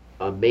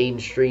 a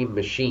mainstream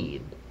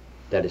machine,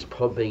 that is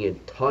pumping in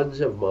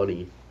tons of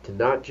money to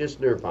not just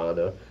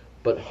Nirvana,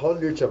 but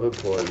hundreds of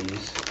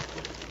employees,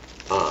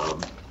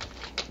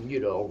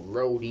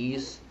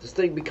 roadies. This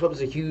thing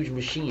becomes a huge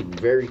machine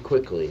very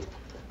quickly.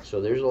 So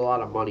there's a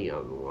lot of money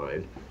on the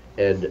line.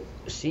 And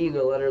seeing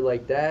a letter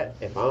like that,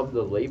 if I'm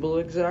the label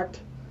exec,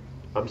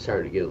 I'm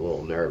starting to get a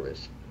little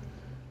nervous.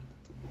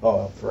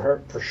 Oh,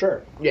 for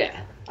sure.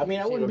 Yeah. I mean,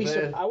 I wouldn't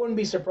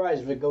be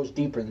surprised if it goes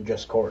deeper than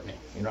just Courtney.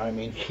 You know what I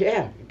mean?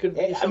 Yeah, it could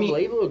be some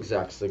label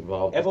execs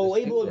involved. If a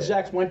label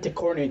exec went to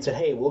Courtney and said,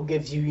 "Hey, we'll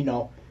give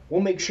you,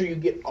 we'll make sure you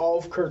get all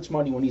of Kurt's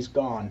money when he's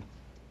gone,"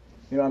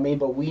 you know what I mean?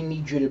 But we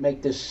need you to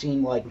make this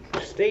seem like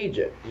stage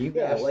it. You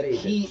gotta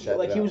stage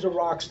it. He was a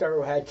rock star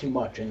who had too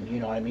much, and you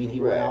know what I mean? He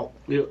went out.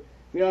 Yeah.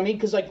 You know what I mean?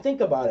 Because think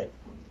about it.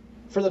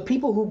 For the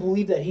people who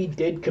believe that he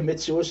did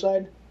commit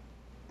suicide,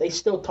 they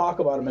still talk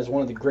about him as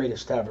one of the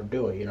greatest to ever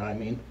do it. You know what I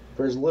mean?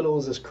 For as little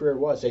as his career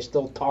was, they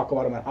still talk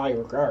about him in high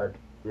regard.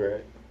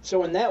 Right.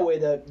 So in that way,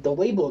 the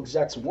label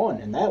execs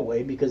won in that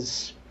way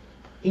because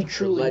he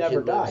truly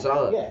never died.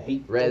 On, yeah,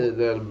 rather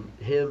than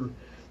him.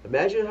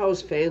 Imagine how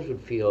his fans would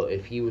feel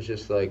if he was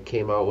just like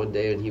came out one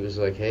day and he was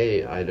like,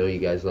 "Hey, I know you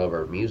guys love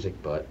our music,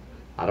 but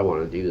I don't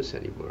want to do this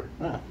anymore."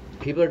 Yeah.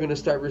 People are going to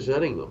start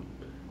resenting him.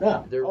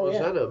 Yeah. They're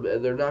resent him,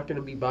 and they're not going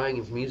to be buying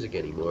his music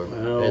anymore.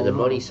 And the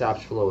money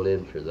stops flowing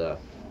in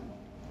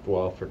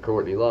for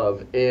Courtney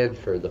Love and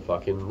for the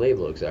fucking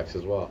label execs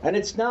as well. And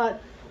it's not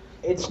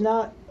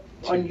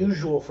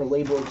unusual for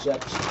label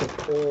execs to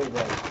pull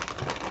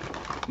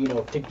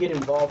to get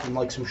involved in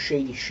like some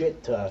shady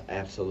shit to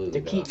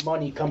keep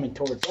money coming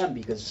towards them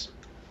because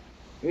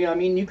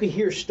you could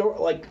hear story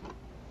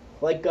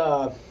like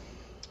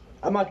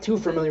I'm not too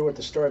familiar with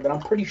the story, but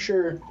I'm pretty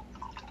sure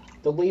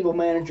the label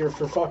manager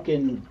for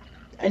fucking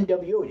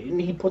NWO, didn't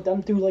he put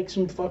them through like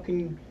some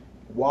fucking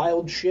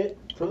wild shit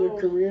for their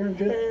career and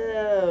shit?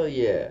 Hell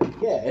yeah.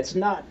 Yeah, it's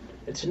not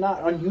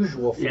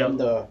unusual for them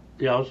to.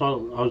 Yeah, I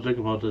was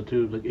thinking about that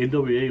too. Like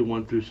NWA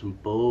went through some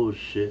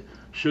bullshit.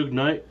 Suge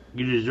Knight,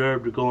 you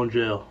deserve to go in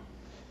jail.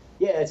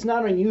 Yeah, it's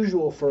not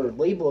unusual for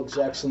label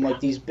execs and like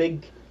these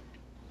big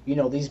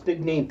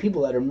name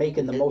people that are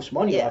making the most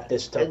money off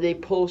this stuff. And they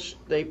pull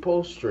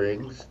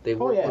strings. They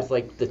work with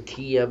like the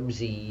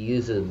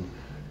TMZs and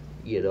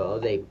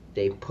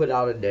they put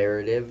out a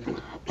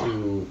narrative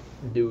to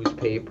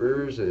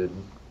newspapers and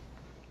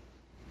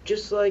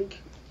just like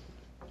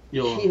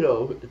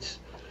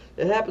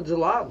it happens a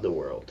lot in the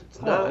world.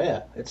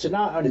 It's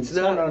not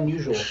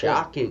unusual.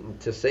 Shocking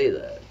to say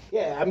that.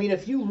 Yeah, I mean,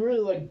 if you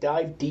really like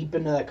dive deep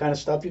into that kind of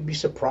stuff, you'd be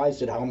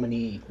surprised at how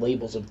many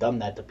labels have done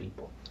that to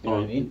people. You know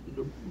what I mean?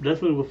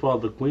 Definitely with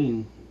the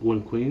Queen.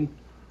 When Queen,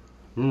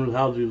 remember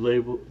how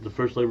the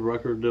first label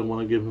record didn't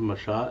want to give him a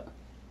shot?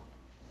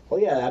 Well,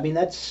 yeah, I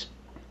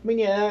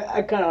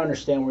kind of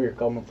understand where you're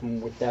coming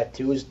from with that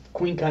too. Is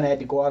Queen kind of had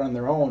to go out on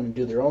their own and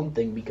do their own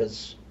thing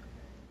because,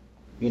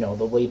 the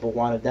label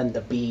wanted them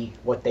to be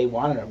what they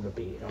wanted them to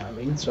be. You know what I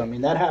mean? So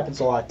that happens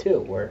a lot too,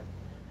 where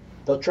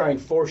they'll try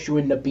and force you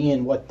into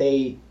being what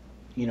they,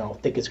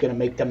 think is going to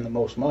make them the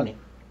most money.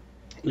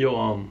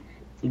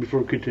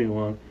 Before we continue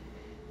on,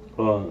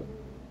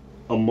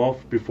 a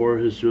month before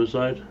his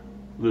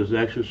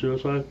actual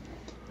suicide,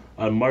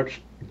 on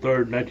March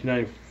 3rd,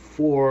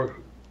 1994,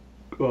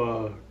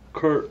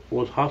 Kurt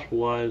was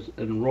hospitalized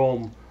in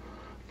Rome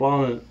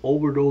following an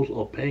overdose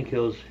of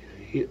painkillers.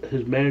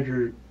 His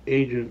manager,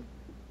 agent,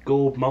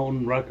 Gold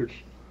Mountain Records,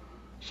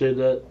 said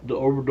that the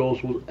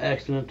overdose was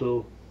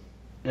accidental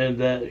and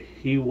that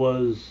he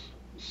was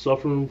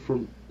suffering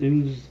from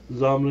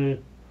insomnia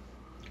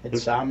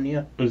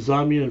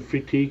and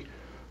fatigue.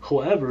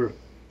 However,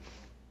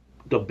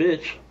 the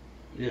bitch,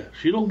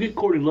 she don't get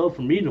Courtney Love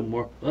from me no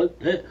more.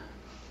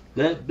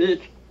 That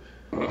bitch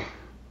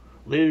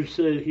later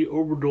said he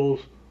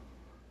overdosed.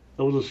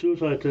 That was a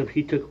suicide attempt.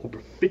 He took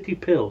over 50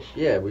 pills.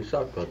 Yeah, we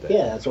talked about that.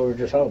 Yeah, that's what we were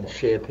just talking about.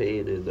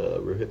 Champagne and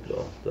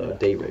Rohypnol, the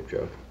date rape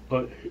drug.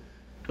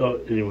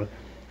 Anyway,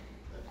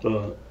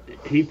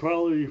 he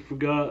probably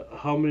forgot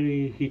how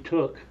many he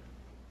took,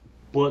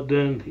 but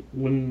then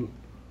when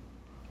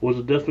was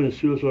a death and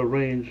suicide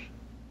range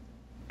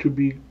to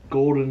be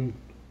golden.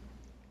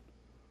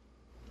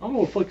 I don't know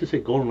what the fuck to say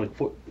golden like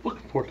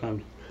four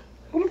times.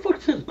 What the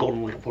fuck says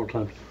golden like 4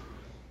 times?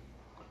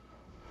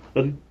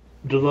 And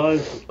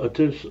denies a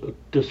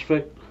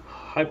dysphoric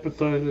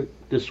hypothyroid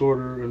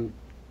disorder and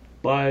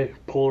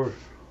bipolar.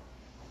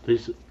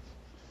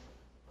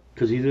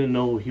 Because he didn't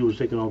know he was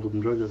taking all of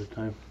them drugs at the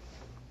time.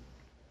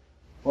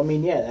 Well,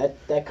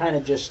 that kind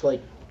of just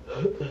like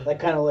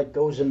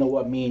goes into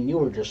what me and you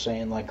were just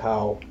saying, like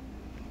how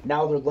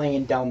now they're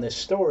laying down this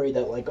story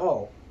that like,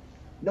 oh,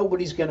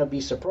 nobody's gonna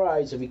be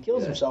surprised if he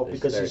kills himself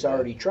because he's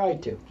already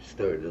tried to.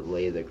 Started to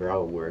lay the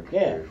groundwork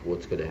for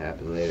what's gonna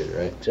happen later,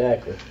 right?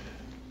 Exactly.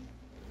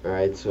 All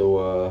right,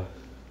 so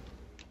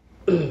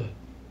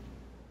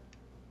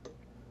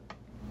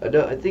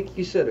I think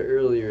you said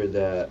earlier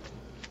that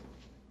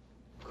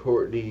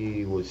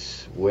Courtney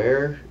was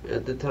where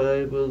at the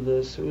time of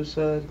the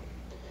suicide?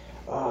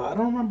 I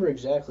don't remember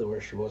exactly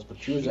where she was,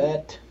 but she was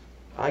at.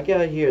 I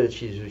got here that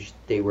she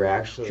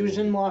was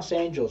in Los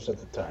Angeles at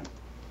the time,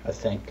 I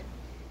think.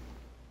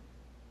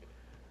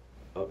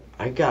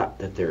 I got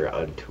that they're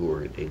on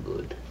tour in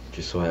England.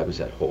 Just so happens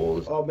that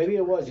Hole. Oh, maybe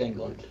it was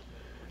England.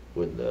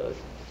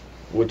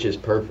 Which is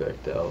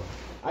perfect though.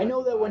 I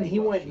know that when he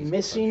went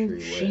missing,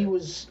 she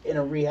was in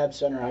a rehab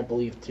center, I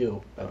believe,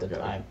 too, at the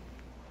time.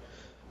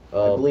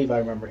 I believe I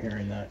remember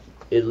hearing that.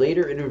 In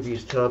later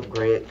interviews, Tom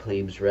Grant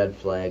claims red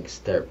flags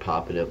start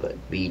popping up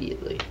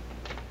immediately.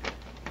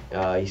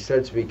 He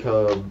starts to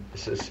become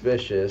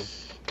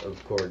suspicious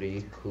of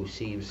Courtney, who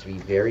seems to be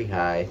very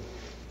high,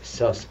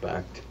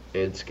 suspect,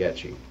 and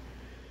sketchy.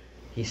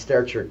 He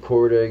starts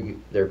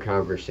recording their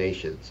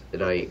conversations,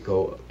 and I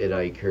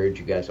encourage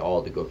you guys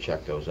all to go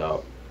check those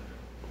out.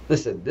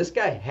 Listen, this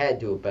guy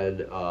had to have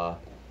been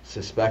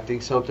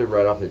suspecting something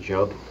right off the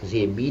jump, because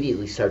he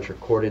immediately starts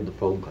recording the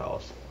phone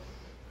calls.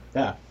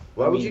 Yeah.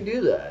 Why would you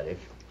do that?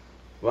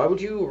 Why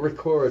would you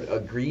record a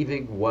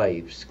grieving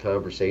wife's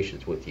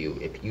conversations with you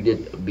if you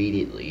didn't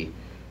immediately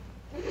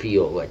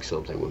feel like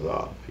something was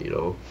off, you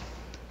know?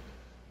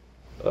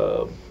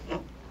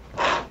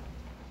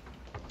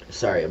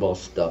 Sorry, I'm all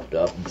stuffed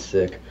up and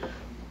sick.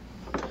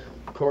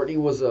 Courtney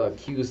was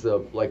accused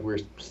of, like we were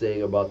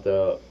saying about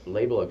the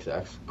label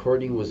execs,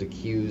 Courtney was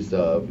accused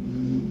of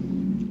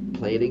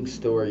planting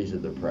stories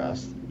in the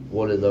press,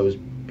 one of those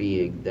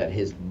being that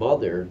his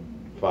mother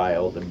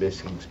filed a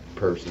missing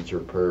persons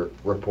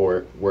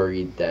report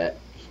worried that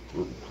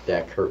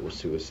Kurt was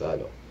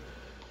suicidal.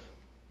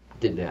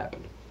 Didn't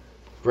happen.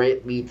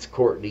 Grant meets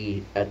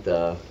Courtney at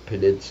the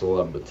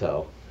Peninsula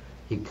Motel.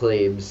 He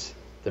claims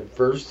the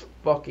first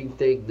fucking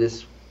thing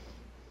this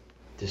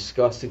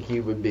disgusting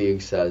human being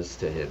says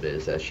to him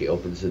is, as she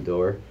opens the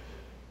door,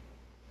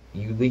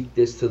 "You leak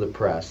this to the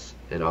press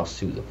and I'll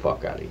sue the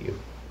fuck out of you."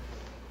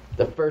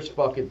 The first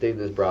fucking thing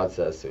this broad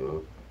says to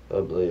him.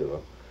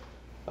 Unbelievable.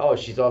 Oh,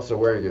 she's also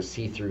wearing a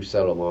see-through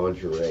set of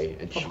lingerie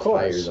and she's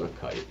higher than a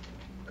kite.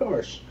 Of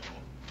course.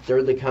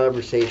 During the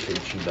conversation,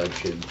 she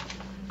mentioned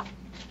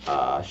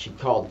she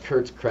called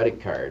Kurt's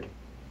credit card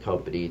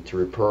company to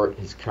report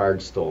his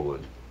card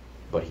stolen,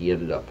 but he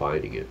ended up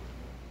finding it.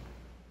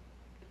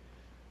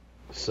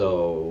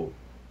 So,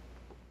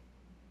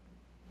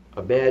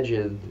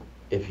 imagine,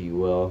 if you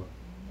will,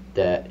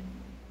 that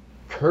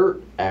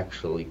Kurt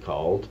actually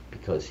called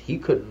because he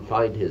couldn't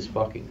find his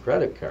fucking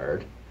credit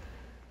card,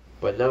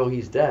 but now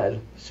he's dead,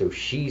 so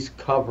she's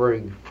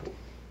covering.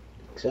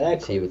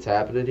 Exactly. See what's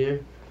happening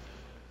here?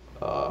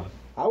 I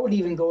would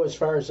even go as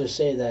far as to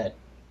say that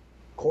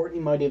Courtney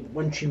might have,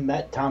 when she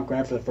met Tom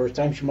Grant for the first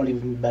time, she might have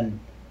even been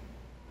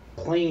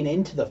playing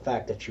into the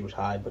fact that she was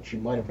high, but she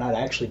might have not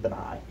actually been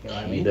high. You know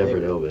what I mean? You never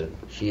know, man.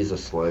 She's a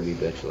slimy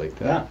bitch like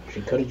that. Yeah,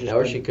 she could have just.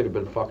 Or she could have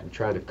been fucking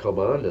trying to come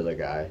on to the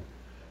guy.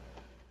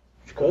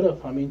 She could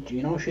have. I mean,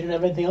 you know, she didn't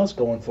have anything else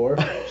going for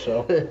her,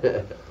 so.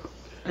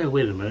 Hey,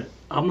 wait a minute.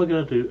 I'm looking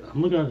at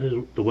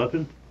the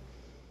weapon.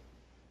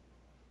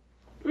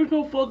 There's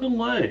no fucking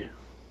way.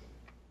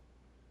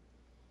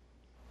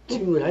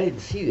 Dude, I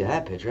didn't see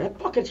that picture. That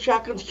fucking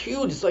shotgun's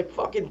huge. It's like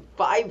fucking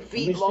 5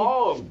 feet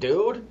long,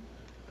 dude.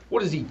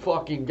 What is he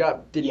fucking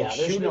got? Did he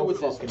shoot it with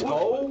his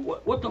toe?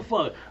 What the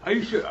fuck? Are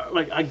you sure?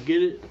 Like, I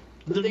get it.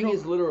 The thing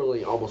is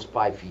literally almost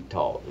 5 feet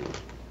tall, dude.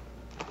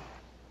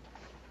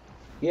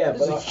 Yeah,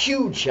 This but is a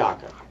huge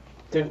shotgun.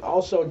 to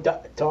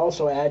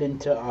also add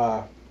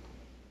into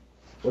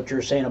what you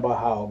were saying about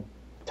how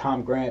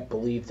Tom Grant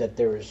believed that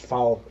there was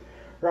foul,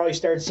 or he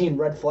started seeing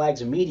red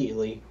flags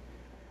immediately.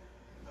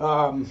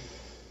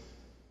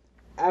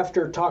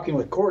 After talking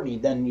with Courtney,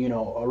 then, you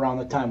know, around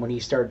the time when he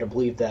started to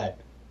believe that,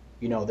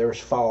 you know, there was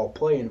foul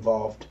play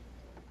involved,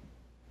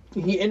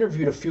 he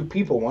interviewed a few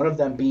people, one of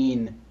them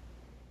being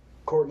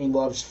Courtney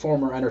Love's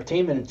former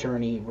entertainment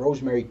attorney,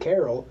 Rosemary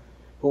Carroll,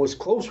 who was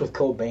close with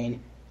Cobain,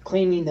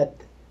 claiming that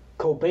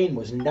Cobain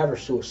was never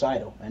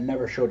suicidal and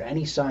never showed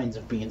any signs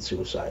of being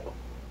suicidal.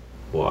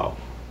 Wow.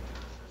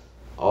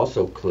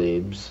 Also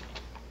claims,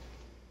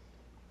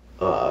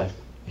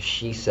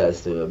 she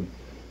says to him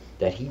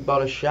that he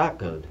bought a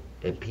shotgun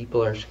and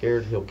people are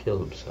scared he'll kill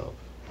himself.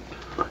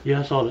 Yeah,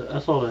 I saw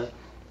that.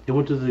 He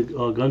went to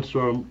the gun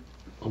store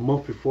a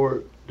month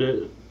before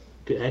the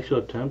actual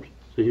attempt,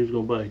 so he was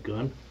going to buy a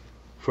gun.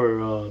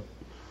 For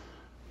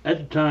at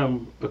the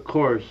time, of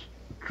course,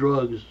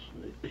 drugs.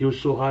 He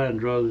was so high on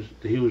drugs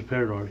that he was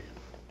paranoid.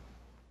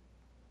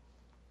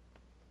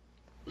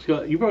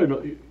 Scott, you probably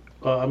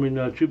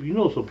know. Chip, you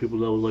know some people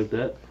that was like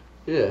that.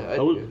 Yeah, I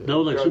do. That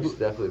was like drugs super.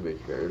 definitely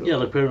make paranoid. Yeah,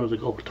 like paranoid was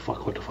like, oh, what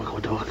the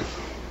fuck.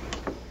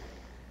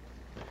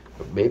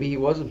 Maybe he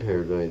wasn't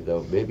paranoid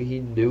though. Maybe he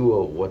knew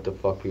what the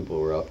fuck people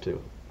were up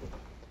to.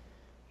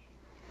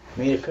 I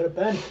mean, it could have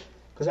been.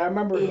 Because I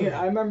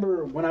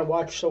remember when I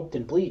watched Soaked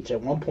in Bleach,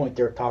 at one point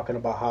they were talking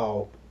about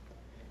how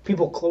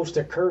people close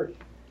to Kurt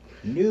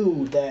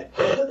knew that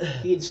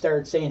he had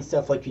started saying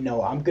stuff like, you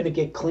know, I'm gonna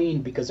get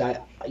clean because I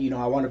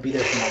want to be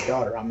there for my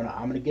daughter. I'm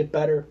gonna get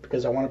better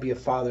because I want to be a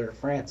father to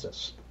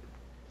Frances.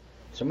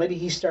 So maybe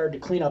he started to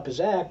clean up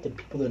his act, and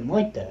people didn't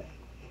like that.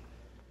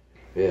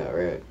 Yeah,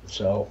 right.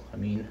 So I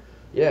mean.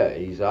 Yeah,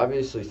 he's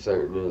obviously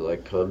starting to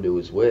like come to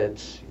his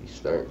wits. He's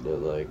starting to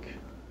like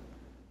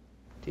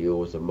deal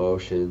with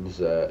emotions,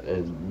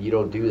 and you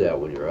don't do that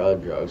when you're on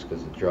drugs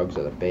because the drugs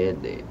are the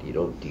band-aid. You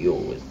don't deal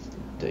with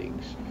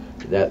things.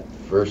 That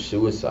first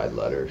suicide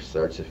letter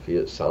starts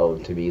to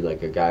sound to me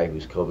like a guy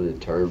who's coming to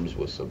terms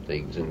with some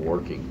things and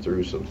working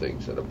through some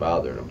things that have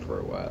bothered him for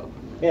a while.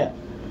 Yeah.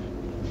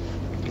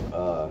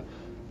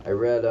 I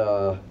read,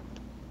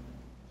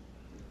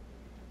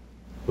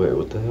 wait,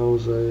 what the hell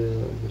was I,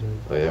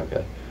 oh yeah,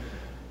 okay.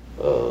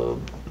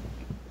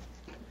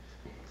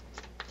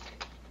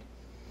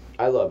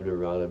 I love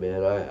Nirvana,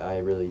 man. I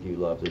really do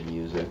love the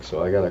music,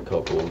 so I got a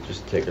couple.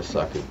 Just take a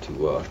second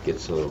to get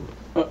some,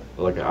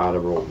 like an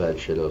honorable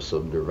mention of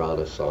some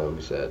Nirvana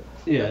songs that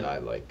I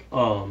like.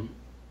 Are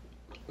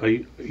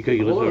you got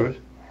your list already?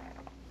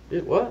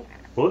 Yeah, what?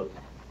 What?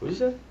 What did you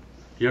say?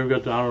 You ever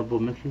got the honorable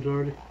mentions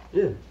already?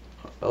 Yeah.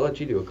 I'll let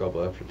you do a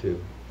couple after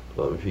too,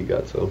 if you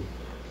got some.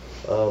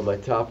 My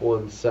top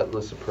one,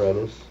 Scentless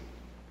Apprentice,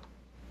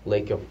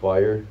 Lake of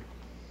Fire,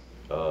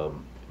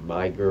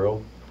 My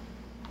Girl,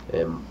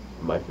 and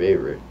my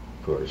favorite,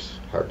 of course,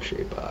 Heart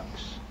Shaped Box.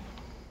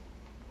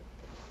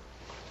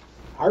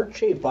 Heart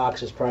Shaped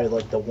Box is probably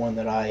like the one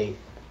that I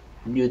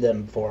knew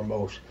them for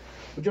most.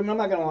 Which I'm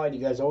not gonna lie to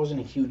you guys, I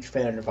wasn't a huge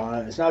fan of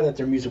Nirvana. It's not that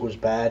their music was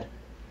bad,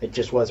 it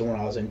just wasn't what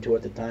I was into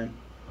at the time.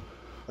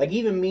 Like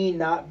even me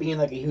not being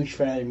like a huge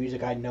fan of their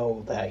music, I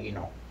know that, you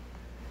know,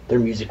 their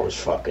music was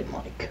fucking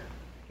like,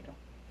 you know,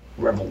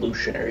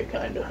 revolutionary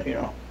kinda, you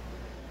know.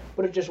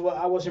 But it just,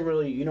 I wasn't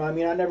really, you know, I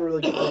mean, I never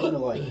really got into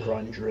like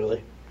grunge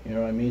really, you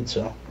know what I mean?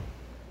 So,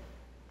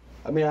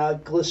 I mean, I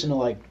listen to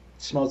like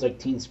Smells Like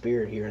Teen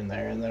Spirit here and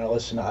there, and then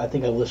I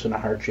think I listened to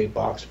Heart Shaped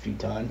Box a few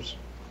times.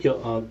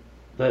 Yo,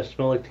 that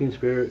Smell Like Teen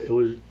Spirit,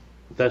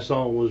 that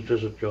song was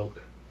just a joke.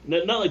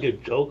 Not like a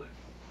joke.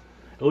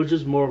 It was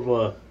just more of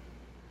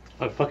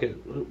a, fuck it,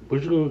 we're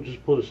just gonna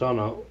just pull the sound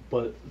out.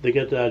 But they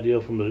get the idea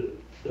from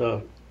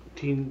the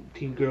teen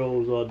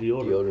girls deodorant.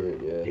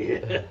 Deodorant,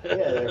 yeah.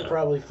 Yeah, they're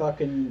probably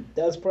fucking,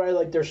 that's probably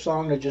like their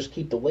song to just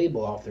keep the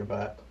label off their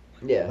back.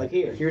 Yeah. Like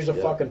here's a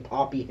fucking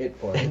poppy hit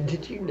for it.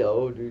 Did you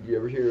know, dude, you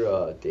ever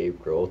hear Dave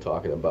Grohl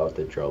talking about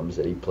the drums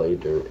that he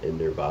played in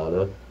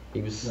Nirvana?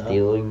 He was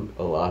stealing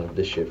a lot of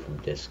the shit from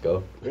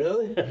disco.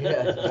 Really?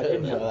 Yeah, I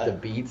didn't know that. The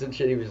beats and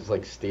shit, he was just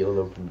like stealing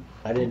them from.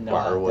 I didn't know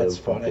borrowing that. That's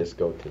them from funny.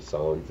 disco to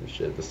songs and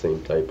shit, the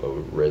same type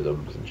of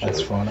rhythms and shit.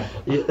 That's funny.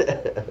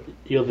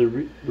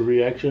 The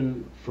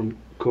reaction from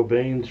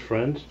Cobain's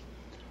friends.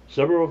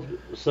 Several of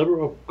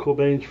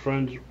Cobain's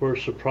friends were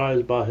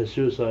surprised by his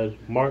suicide.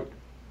 Mark,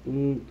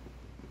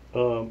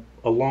 a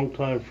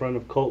longtime friend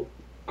of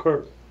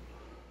Kurt,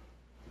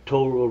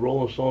 told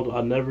Rolling Stone,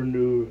 "I never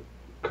knew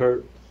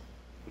Kurt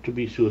to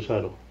be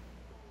suicidal."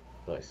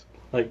 Nice.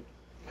 Like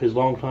his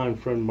longtime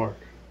friend Mark.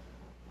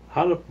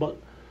 But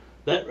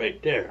that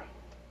right there.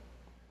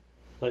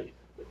 Like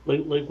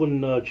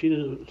when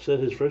Cheetah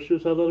said his first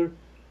suicide letter,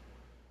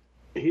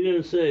 he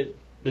didn't say,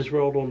 "This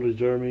world don't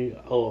deserve me.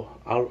 Oh,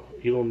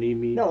 you don't need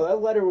me." No,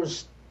 that letter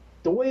was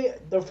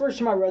the first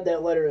time I read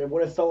that letter,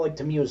 what it felt like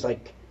to me was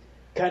like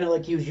kind of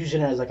like he was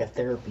using it as like a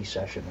therapy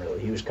session. Really,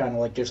 he was kind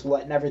of like just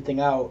letting everything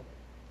out,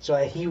 so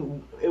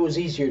it was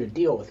easier to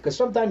deal with. Because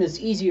sometimes it's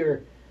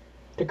easier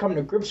to come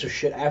to grips with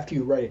shit after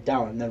you write it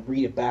down and then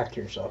read it back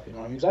to yourself. You know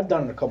what I mean? 'Cause I've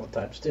done it a couple of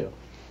times too.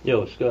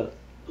 Yo, Scott,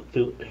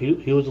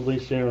 he was the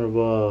lead singer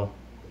of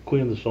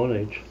Queen of the Stone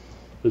Age.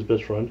 His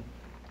best friend,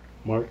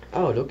 Mark.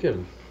 Oh, no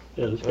kidding.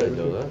 Yeah, this I didn't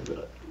know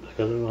that. I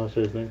don't know how to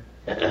say his name.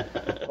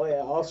 Oh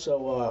yeah.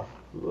 Also,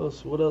 Who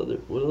else? What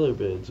other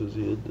bands was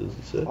he in? Does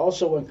it say?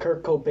 also when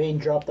Kurt Cobain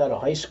dropped out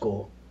of high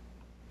school,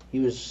 he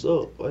was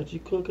So, why'd you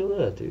click on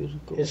that, dude?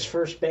 his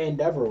first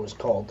band ever was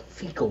called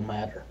Fecal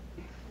Matter.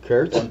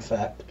 Kurt? Fun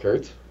fact.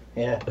 Kurt?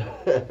 Yeah.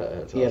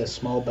 That's He had a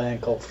awesome. small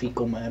band called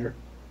Fecal Matter.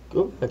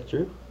 Go back,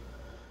 Drew.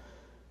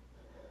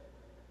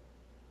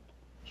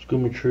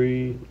 Scooby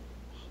Tree,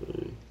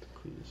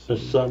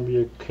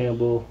 Insomnia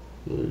Campbell.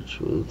 Which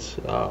was...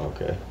 Oh,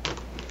 okay.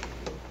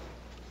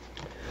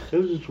 It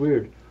was just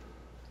weird.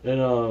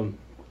 And,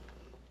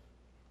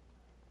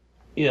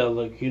 yeah,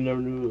 like you never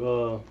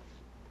knew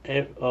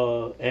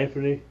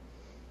Anthony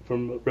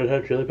from Red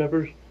Hot Chili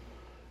Peppers.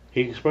 He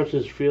expressed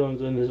his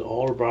feelings in his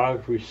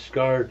autobiography,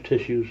 Scar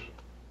Tissues.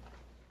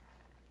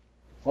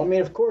 Well, I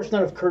mean, of course,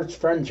 none of Kurt's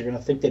friends are going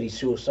to think that he's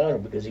suicidal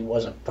because he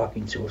wasn't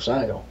fucking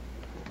suicidal.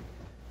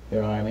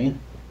 You know what I mean?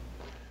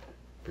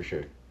 For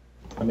sure.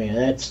 I mean,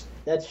 that's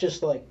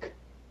just like...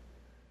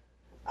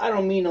 I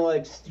don't mean to,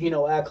 like, you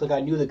know, act like I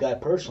knew the guy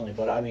personally,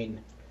 but I mean,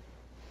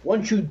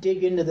 once you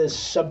dig into this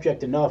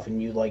subject enough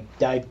and you, like,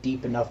 dive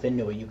deep enough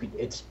into it,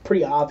 it's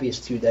pretty obvious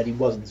to you that he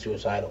wasn't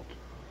suicidal.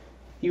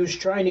 He was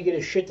trying to get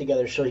his shit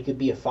together so he could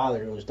be a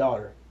father to his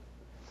daughter.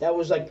 That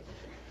was, like,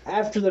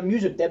 after the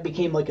music, that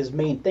became, like, his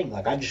main thing.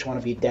 Like, I just want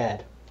to be a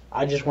dad.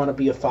 I just want to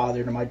be a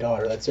father to my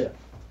daughter. That's it.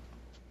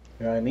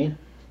 You know what I mean?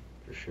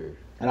 For sure.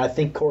 And I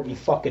think Courtney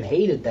fucking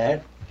hated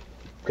that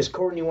because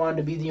Courtney wanted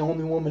to be the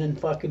only woman in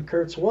fucking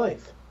Kurt's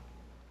wife.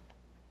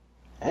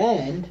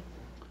 And...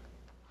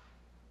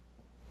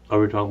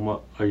 Are you going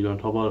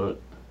to talk about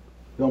it?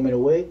 You want me to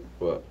wait?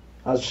 What?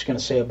 I was just going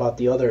to say about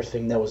the other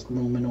thing that was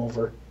looming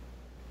over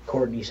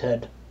Courtney's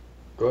head.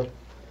 Go ahead.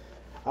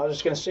 I was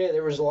just going to say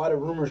there was a lot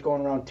of rumors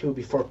going around, too,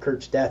 before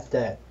Kurt's death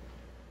that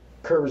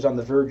Kurt was on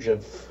the verge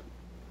of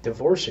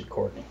divorcing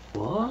Courtney.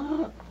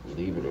 What?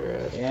 Leaving her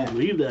ass. Yeah.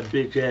 Leave that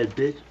bitch-ass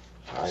bitch.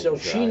 So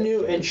she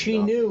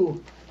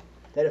knew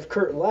that if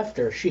Kurt left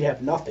her, she'd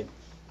have nothing.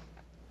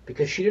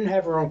 Because she didn't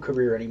have her own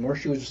career anymore.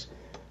 She was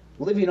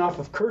living off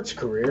of Kurt's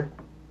career.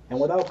 And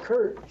without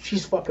Kurt,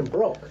 she's fucking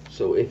broke.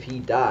 So if he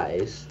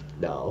dies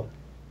now,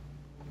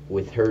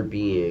 with her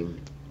being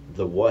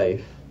the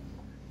wife,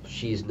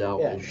 she's now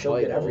she'll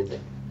get everything.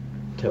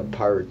 to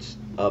parts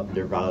of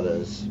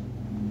Nirvana's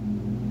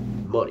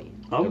money,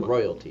 the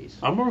royalties.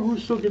 I remember who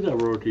still get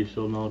that royalty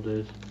still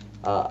nowadays.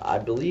 I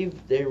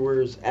believe there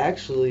was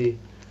actually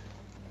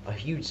a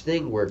huge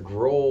thing where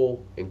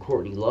Grohl and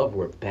Courtney Love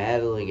were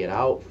battling it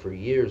out for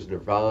years.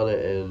 Nirvana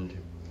and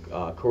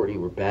Courtney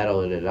were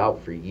battling it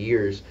out for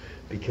years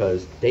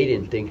because they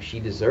didn't think she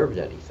deserved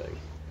anything.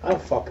 I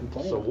don't fucking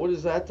blame So him. what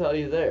does that tell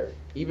you there?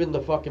 Even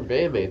the fucking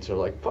bandmates are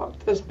like, fuck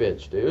this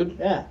bitch, dude.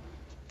 Yeah.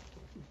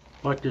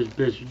 Fuck this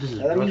bitch. This is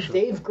I mean, Russia.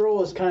 Dave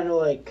Grohl is kind of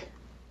like,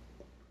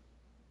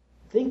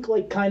 think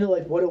like kind of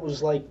like what it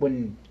was like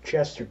when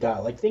Chester died.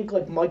 Like think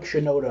like Mike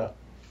Shinoda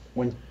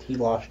when he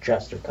lost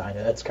Chester. Kind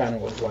of. That's kind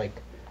of what it was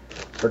like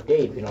for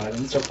Dave. You know what I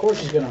mean? So of course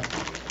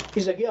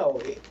he's like,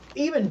 yo.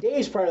 Even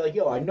Dave's probably like,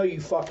 yo, I know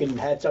you fucking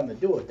had something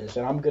to do with this,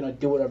 and I'm gonna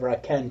do whatever I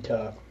can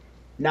to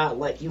not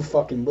let you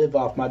fucking live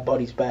off my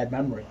buddy's bad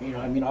memory. You know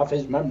what I mean? Off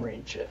his memory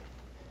and shit.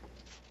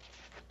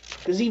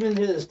 Because even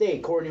to this day,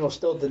 Courtney will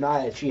still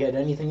deny that she had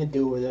anything to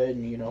do with it,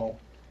 and, you know,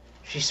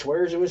 she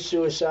swears it was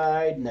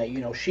suicide, and that, you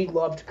know, she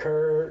loved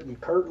Kurt, and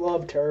Kurt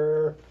loved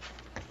her.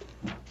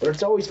 But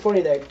it's always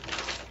funny that,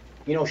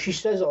 you know, she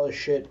says all this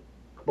shit,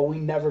 but we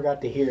never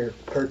got to hear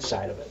Kurt's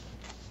side of it.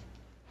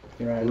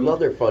 You know what I mean?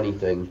 Another funny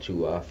thing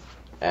to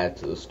add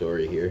to the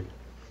story here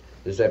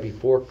is that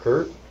before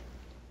Kurt,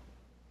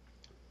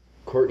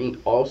 Courtney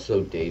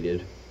also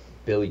dated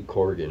Billy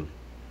Corgan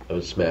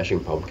of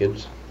Smashing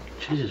Pumpkins.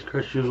 Jesus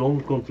Christ, she was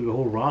almost going through the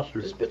whole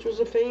roster. This bitch was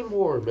a fame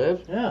whore, man.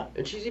 Yeah.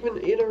 And she's even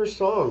in her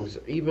songs,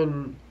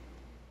 even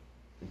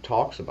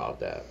talks about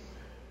that.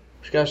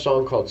 She's got a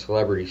song called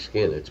Celebrity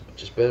Skin. It's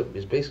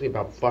basically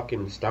about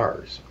fucking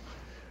stars.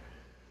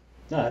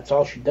 No, that's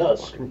all she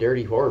does. Fucking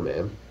dirty whore,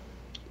 man.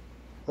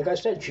 Like I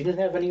said, she didn't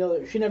have any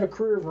other. She didn't have a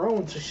career of her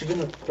own, so she's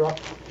gonna drop.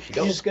 She's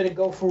just gonna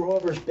go for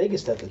whoever's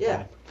biggest at the Yeah,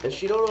 time. and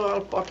she don't know how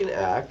to fucking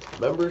act.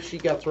 Remember, she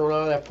got thrown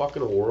out of that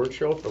fucking award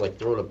show for like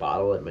throwing a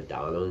bottle at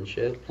Madonna and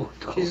shit.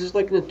 She's just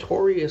like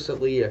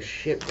notoriously a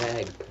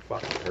shitbag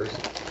fucking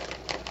person.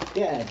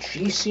 Yeah, and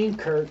she's seen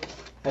Kurt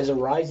as a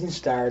rising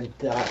star and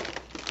thought,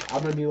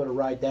 I'm gonna be able to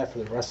ride that for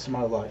the rest of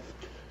my life.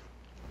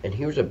 And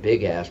here's a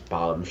big ass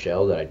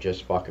bombshell that I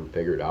just fucking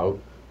figured out,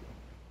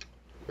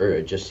 or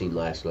I just seen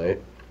last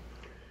night.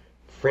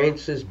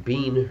 Frances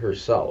Bean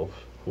herself,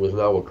 who is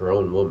now a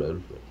grown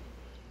woman,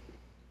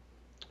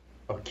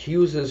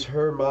 accuses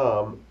her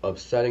mom of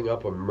setting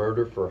up a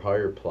murder for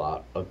hire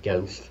plot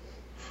against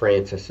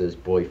Frances's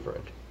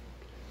boyfriend.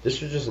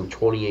 This was just in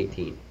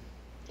 2018.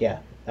 Yeah,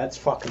 that's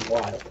fucking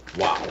wild.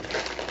 Wow.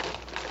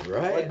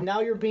 Right? Like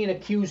now you're being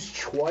accused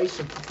twice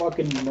of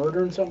fucking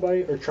murdering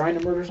somebody or trying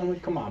to murder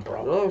somebody. Come on,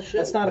 bro. Oh shit.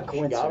 That's not a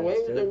She got away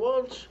coincidence, with it dude.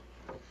 once.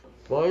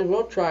 Might as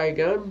well try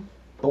again.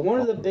 But one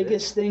of the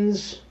biggest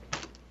things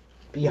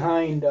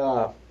behind,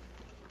 one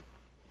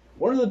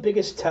of the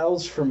biggest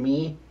tells for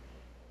me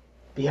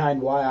behind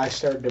why I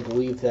started to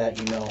believe that,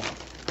 you know,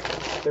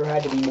 there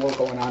had to be more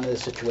going on in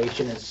this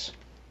situation is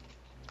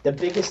the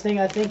biggest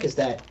thing I think is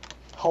that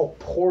how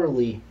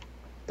poorly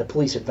the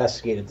police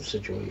investigated the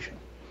situation.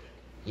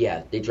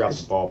 Yeah, they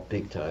dropped the ball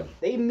big time.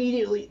 They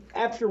immediately,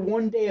 after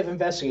one day of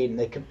investigating,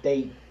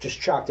 they just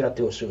chalked it up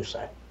to a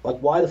suicide. Like,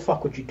 why the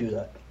fuck would you do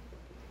that?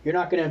 You're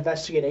not going to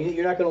investigate anything?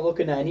 You're not going to look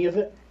into any of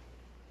it?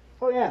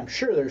 Oh, yeah, I'm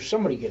sure there's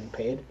somebody getting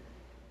paid.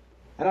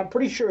 And I'm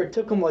pretty sure it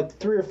took them like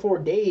 3 or 4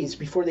 days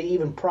before they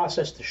even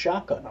processed the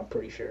shotgun, I'm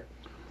pretty sure.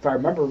 If I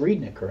remember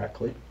reading it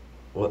correctly.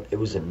 Well, it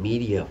was a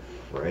media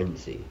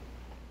frenzy.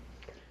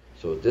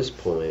 So at this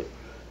point,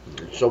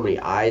 there's so many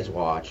eyes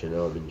watching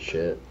them and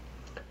shit.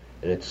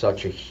 And it's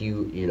such a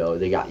huge, you know,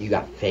 you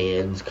got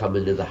fans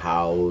coming to the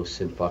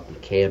house and fucking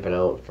camping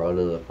out in front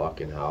of the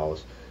fucking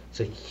house. It's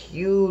a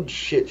huge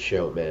shit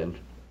show, man.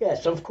 Yeah,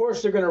 so of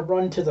course they're going to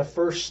run to the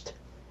first...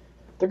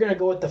 They're going to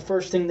go with the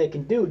first thing they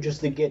can do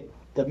just to get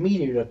the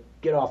media to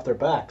get off their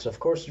backs. Of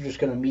course they're just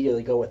going to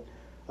immediately go with,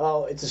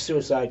 oh, it's a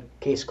suicide,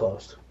 case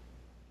closed.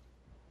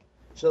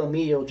 So the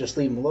media will just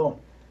leave them alone.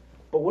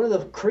 But one of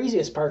the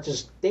craziest parts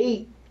is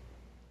they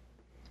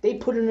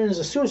put it in as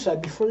a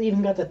suicide before they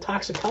even got the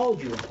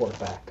toxicology report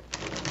back.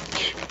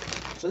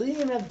 So they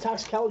didn't even have the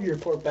toxicology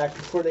report back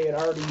before they had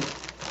already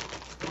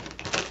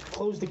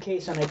closed the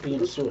case on it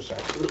being a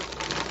suicide.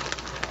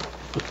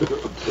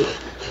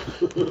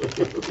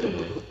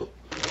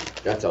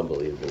 That's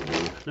unbelievable,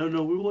 dude.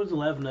 No, we wasn't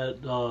laughing at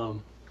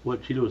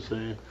what Cheetah was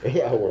saying.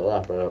 Yeah, we're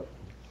laughing up.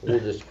 We're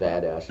just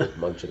fat asses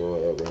munching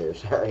away over here.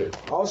 Sorry.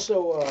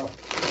 Also,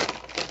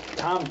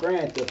 Tom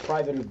Grant, the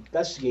private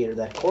investigator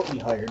that Courtney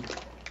hired,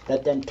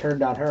 that then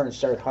turned on her and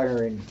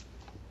started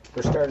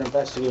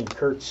investigating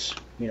Kurt's,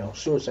 you know,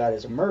 suicide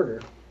as a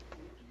murder.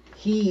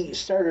 He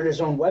started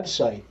his own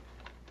website,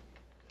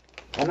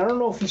 and I don't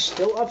know if he's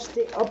still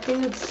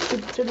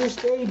updated to this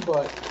day,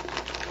 but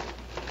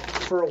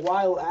for a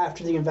while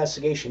after the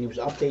investigation, he was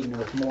updating it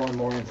with more and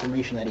more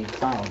information that he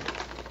found,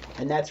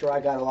 and that's where I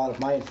got a lot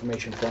of my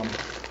information from.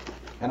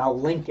 And I'll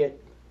link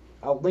it.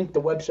 I'll link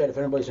the website if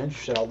anybody's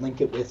interested. I'll link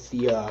it with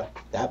the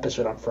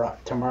episode on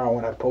tomorrow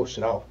when I post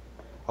it. I'll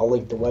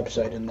link the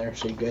website in there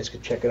so you guys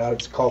can check it out.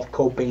 It's called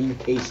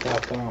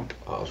CobainCase.com.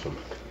 Awesome.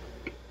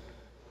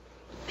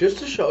 Just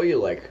to show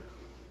you, like,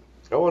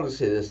 I want to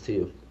say this to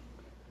you.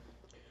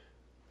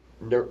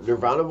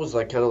 Nirvana was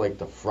like kind of like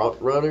the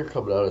front runner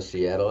coming out of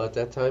Seattle at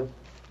that time.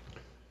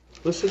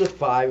 Listen to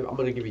 5. I'm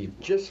going to give you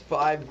just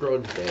 5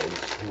 grunge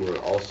bands who were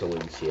also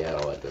in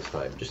Seattle at this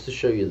time, just to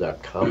show you the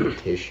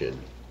competition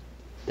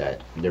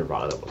that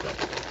Nirvana was up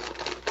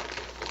against.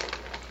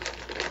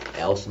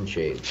 Alice in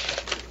Chains,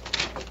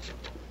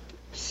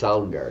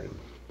 Soundgarden,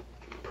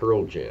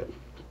 Pearl Jam,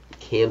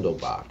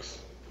 Candlebox,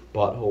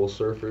 Butthole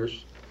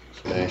Surfers,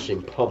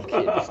 Smashing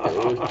Pumpkins,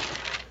 dude.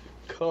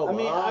 Come on,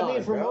 I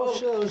mean, for bro.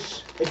 most of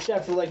those,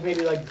 except for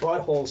maybe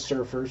Butthole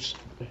Surfers,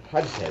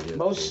 I just had to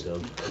most say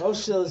them.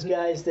 of those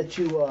guys that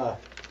you,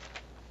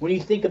 when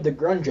you think of the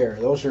grunge era,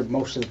 those are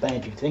most of the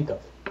bands you think of.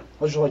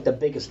 Those are the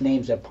biggest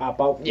names that pop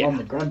out from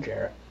the grunge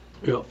era.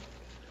 Yeah.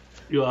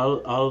 Yeah,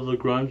 out of the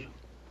grunge,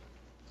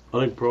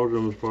 I think Pearl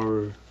Jam was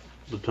probably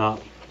the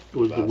top. It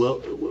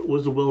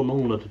was the well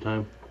known at the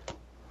time.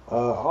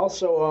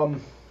 Also,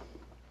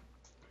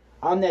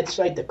 on that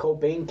site, the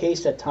Cobain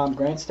case that Tom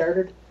Grant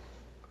started,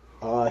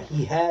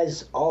 he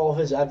has all of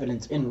his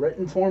evidence in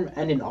written form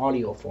and in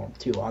audio form,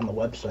 too, on the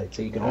website.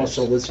 So you can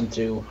also listen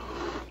to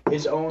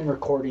his own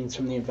recordings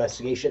from the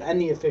investigation and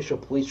the official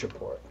police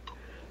report.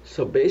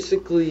 So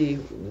basically,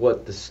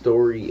 what the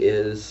story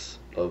is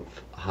of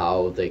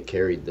how they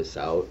carried this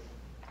out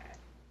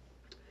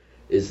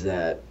is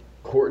that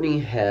Courtney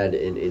had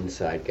an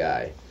inside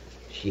guy.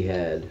 She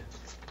was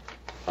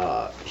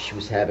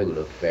having an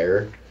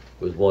affair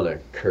with one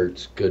of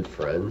Kurt's good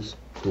friends,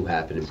 who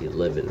happened to be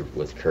living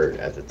with Kurt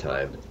at the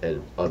time,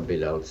 and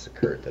unbeknownst to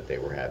Kurt that they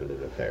were having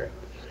an affair.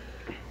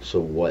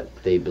 So what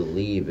they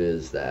believe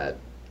is that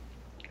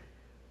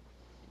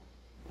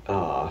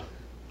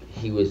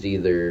he was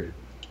either,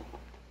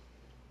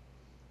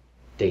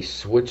 they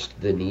switched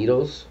the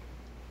needles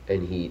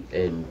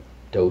and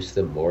dosed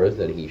them more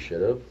than he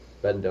should have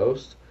been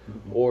dosed,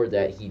 or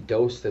that he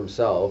dosed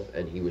himself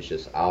and he was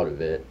just out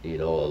of it.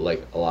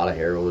 Like a lot of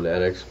heroin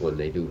addicts, when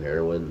they do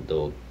heroin,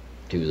 they'll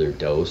do their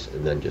dose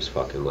and then just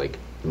fucking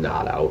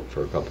nod out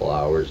for a couple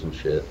hours and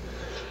shit.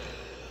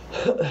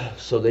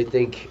 So they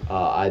think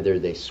either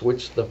they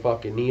switched the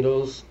fucking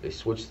needles, they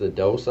switched the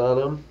dose on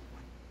him,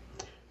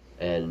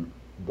 and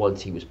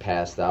once he was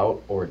passed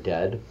out or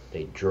dead,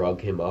 they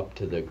drug him up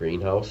to the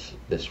greenhouse.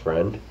 This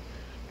friend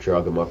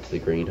drug him up to the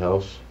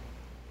greenhouse,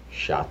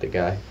 shot the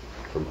guy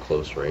from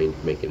close range,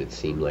 making it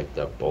seem like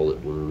the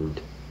bullet wound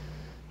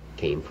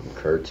came from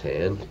Kurt's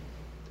hand.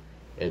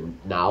 And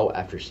now,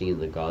 after seeing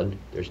the gun,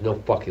 there's no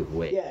fucking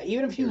way. Yeah,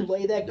 even if you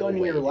lay that gun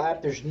in your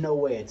lap, there's no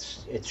way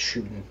it's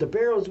shooting. The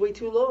barrel's way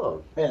too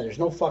long. Yeah, there's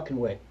no fucking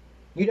way.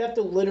 You'd have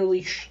to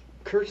literally...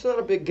 Kurt's not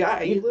a big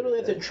guy. You literally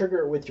have to trigger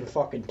it with your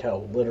fucking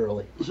toe,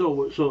 literally.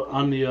 So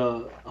on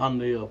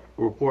the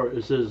report,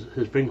 it says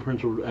his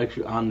fingerprints were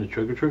actually on the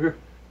trigger.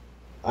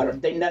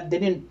 They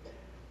didn't.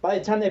 By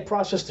the time they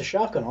processed the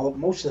shotgun,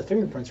 most of the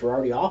fingerprints were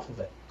already off of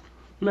it.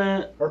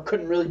 Man. Or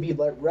couldn't really be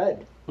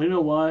read. You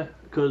know why?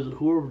 Because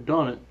whoever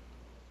done it.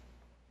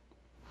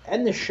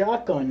 And the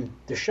shotgun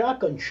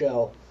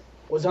shell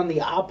was on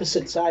the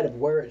opposite side of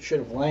where it should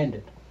have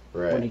landed.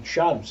 Right. When he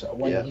shot himself.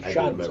 I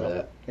remember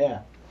that. Yeah.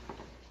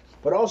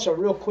 But also,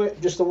 real quick,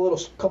 just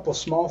couple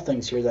small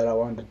things here that I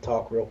wanted to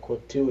talk real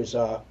quick too is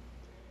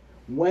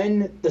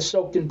when the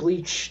Soaked in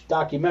Bleach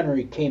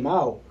documentary came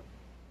out,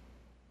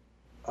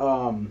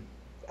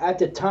 at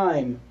the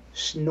time,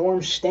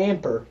 Norm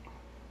Stamper,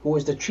 who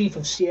was the chief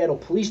of Seattle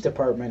Police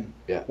Department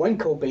when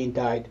Cobain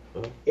died,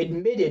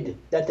 admitted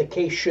that the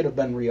case should have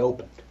been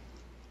reopened.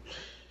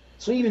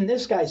 So even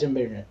this guy's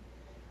admitting it.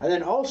 And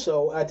then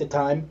also, at the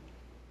time,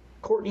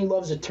 Courtney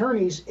Love's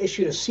attorneys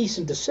issued a cease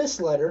and desist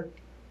letter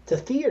to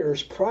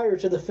theaters prior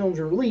to the film's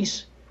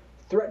release,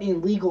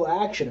 threatening legal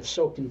action if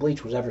Soaked in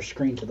Bleach was ever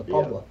screened to the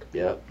public.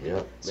 Yeah.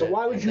 So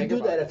why would you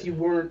do that if you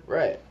weren't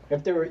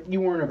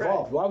you weren't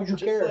involved? Why would you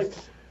care? Like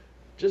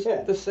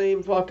the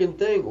same fucking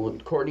thing when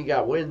Courtney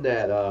got wind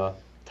that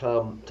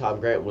Tom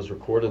Grant was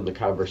recording the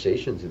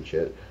conversations and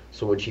shit.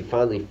 So when she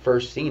finally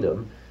first seen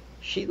him,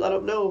 she let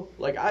him know,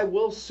 I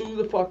will sue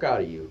the fuck out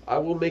of you. I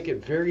will make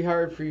it very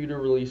hard for you to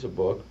release a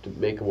book, to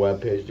make a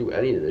webpage, do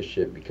any of this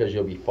shit, because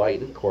you'll be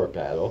fighting in court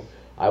battle.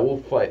 I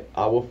will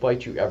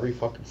fight you every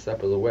fucking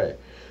step of the way.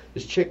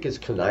 This chick is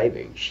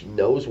conniving. She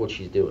knows what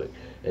she's doing.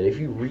 And if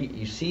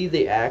you see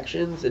the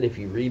actions, and if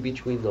you read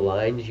between the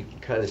lines, you can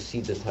kind of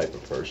see the type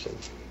of person.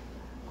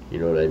 You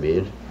know what I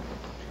mean?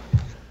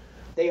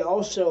 They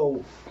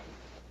also,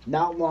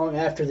 not long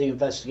after the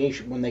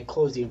investigation, when they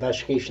closed the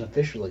investigation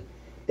officially,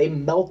 they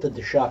melted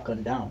the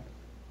shotgun down.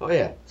 Oh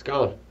yeah, it's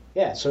gone.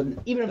 Yeah, so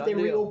even if they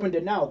reopened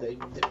it now,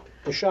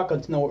 the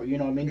shotgun's nowhere. You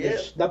know what I mean?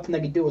 There's nothing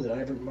they can do with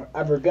it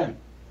ever again.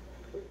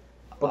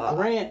 But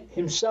Grant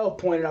himself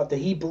pointed out that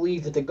he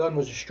believed that the gun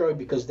was destroyed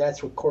because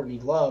that's what Courtney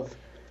Love,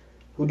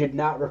 who did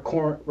not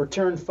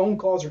return phone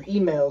calls or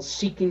emails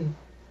seeking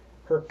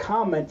her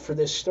comment for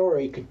this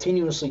story,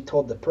 continuously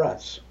told the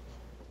press.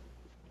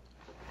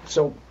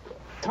 So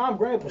Tom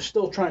Grant was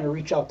still trying to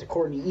reach out to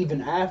Courtney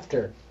even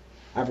after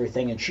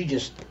everything, and she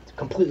just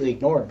completely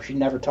ignored him. She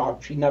never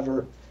talked. She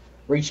never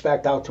reached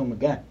back out to him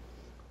again.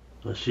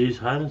 Well, she's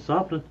hiding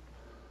something.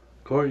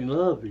 Courtney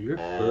Love, you're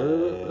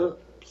fucked up.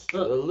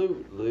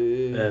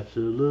 Absolutely.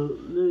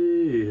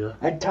 Absolutely.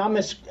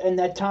 And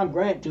that Tom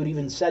Grant dude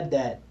even said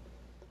that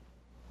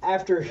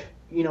after,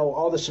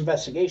 all this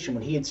investigation,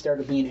 when he had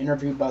started being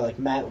interviewed by like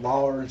Matt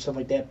Lauer and stuff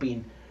like that,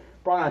 being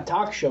brought on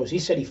talk shows, he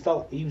said he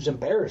felt he was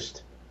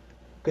embarrassed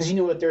because he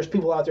knew that there's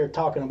people out there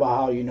talking about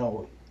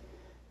how,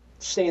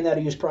 saying that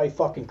he was probably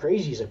fucking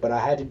crazy. He's like, but I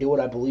had to do what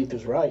I believed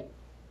was right.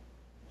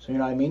 So, you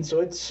know what I mean? So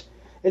it's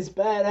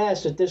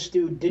badass that this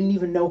dude didn't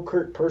even know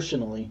Kurt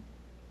personally,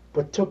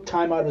 but took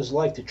time out of his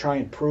life to try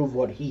and prove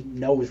what he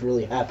knows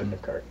really happened to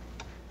Kurt.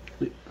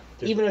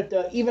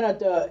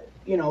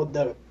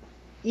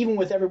 Even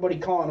with everybody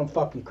calling him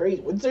fucking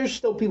crazy, there's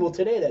still people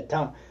today that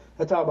talk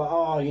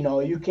about,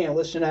 you can't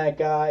listen to that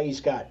guy.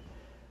 He's got,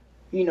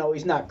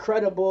 he's not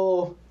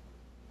credible.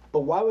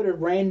 But why would a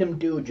random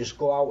dude just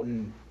go out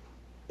and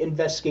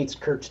investigate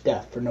Kurt's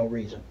death for no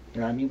reason?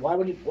 You know what I mean? Why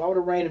would a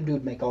random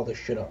dude make all this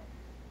shit up?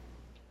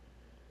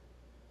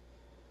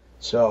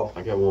 So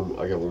I got one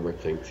more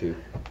thing too.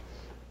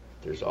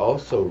 There's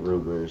also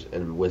rumors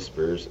and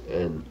whispers,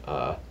 and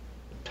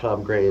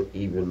Tom Grant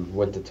even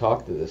went to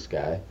talk to this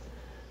guy,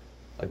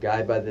 a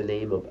guy by the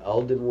name of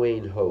Eldon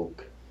Wayne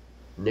Hoke,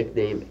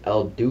 nicknamed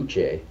El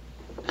Duce.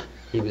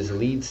 He was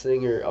lead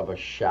singer of a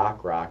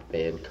shock rock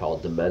band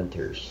called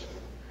Dementors.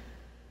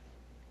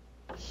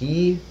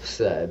 He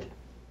said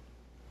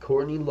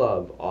Courtney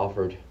Love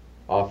offered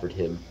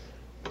him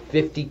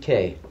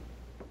 $50K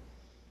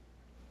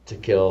to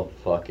kill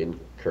fucking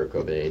Kurt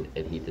Cobain,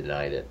 and he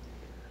denied it.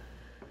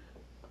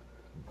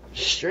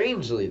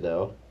 Strangely,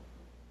 though,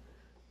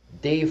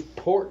 Dave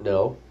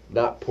Portnoy,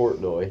 not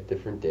Portnoy,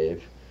 different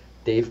Dave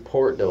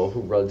Portnoy,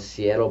 who runs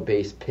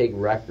Seattle-based Pig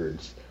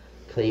Records,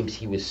 claims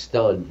he was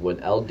stunned when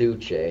El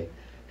Duce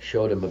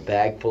showed him a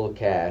bag full of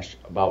cash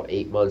about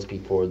 8 months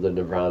before the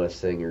Nirvana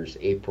singer's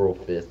April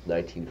 5th,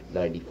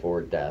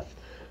 1994 death.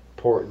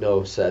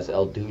 Portnoy says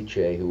El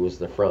Duce, who was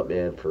the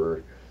frontman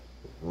for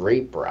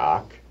Rape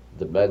Rock,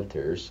 the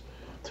Mentors,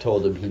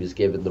 told him he was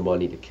given the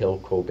money to kill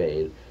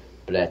Cobain,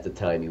 but at the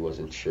time he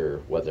wasn't sure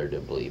whether to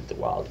believe the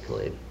wild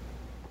claim.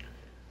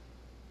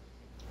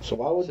 So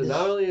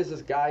not only is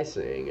this guy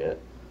saying it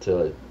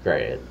to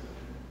Grant,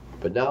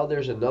 but now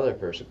there's another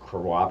person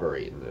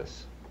corroborating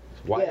this.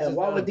 Why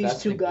would these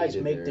two guys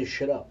make this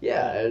shit up?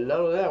 Yeah, and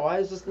none of that. Why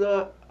is this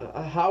not?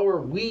 How are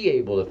we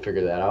able to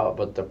figure that out?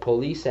 But the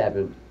police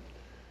haven't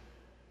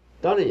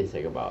done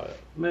anything about it.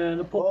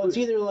 Man, it's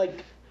either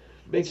like.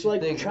 It's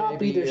like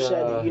Chop either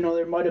said,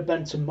 there might have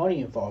been some money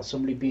involved.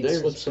 Somebody being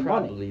slipped some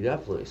money.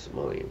 Definitely some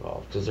money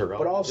involved.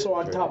 But also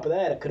on top of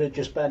that, it could have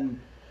just been,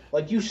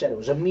 like you said, it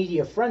was a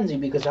media frenzy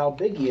because how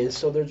big he is.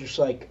 So they're just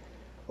like,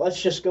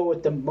 let's just go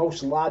with the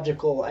most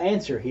logical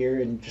answer here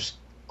and just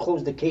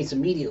close the case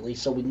immediately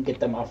so we can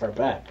get them off our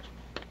back.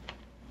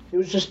 It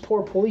was just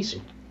poor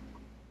policing.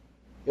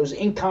 It was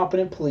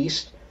incompetent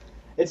police.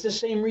 It's the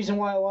same reason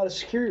why a lot of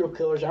serial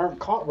killers aren't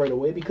caught right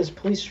away because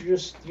police are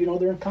just,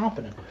 they're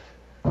incompetent.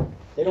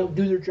 They don't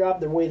do their job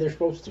the way they're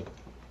supposed to.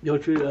 Yo,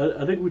 true.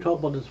 I think we talked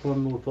about this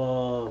one with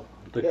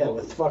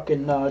with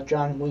fucking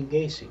John Wayne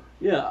Gacy.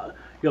 Yeah,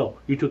 yo,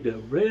 you took that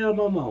right out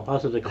of my mouth. I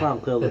said the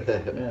clown killer.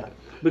 Yeah.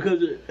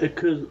 Because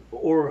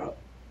or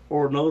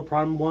another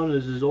prime one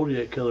is the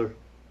Zodiac killer.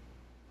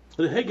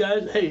 I said, hey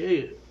guys,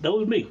 hey, that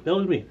was me.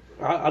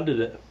 I did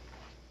that.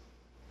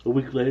 A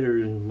week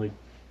later, and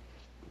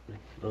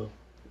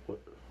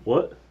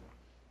what?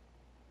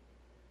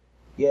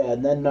 Yeah,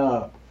 and then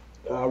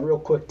real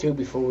quick too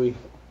before we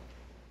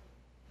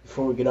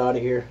get out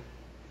of here,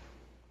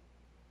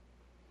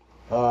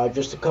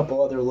 just a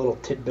couple other little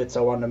tidbits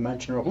I wanted to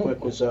mention real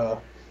quick was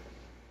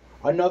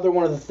another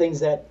one of the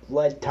things that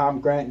led Tom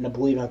Grant into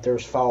believing that there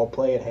was foul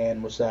play at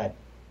hand was that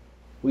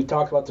we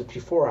talked about this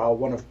before, how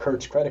one of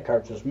Kurt's credit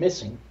cards was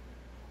missing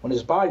when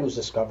his body was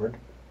discovered.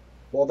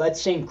 Well, that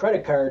same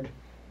credit card,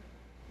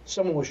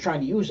 someone was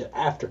trying to use it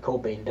after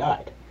Cobain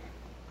died.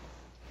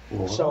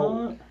 What?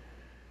 So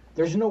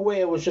there's no way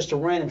it was just a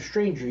random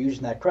stranger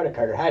using that credit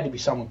card. It had to be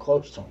someone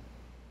close to him.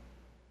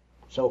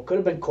 So it could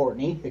have been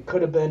Courtney. It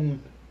could have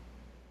been,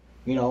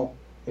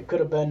 it could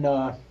have been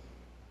that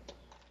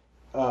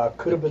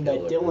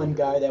Dylan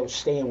guy that was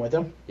staying with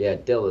him. Yeah,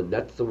 Dylan.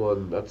 That's the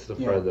one. That's the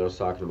friend that I was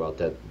talking about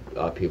that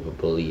people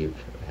believe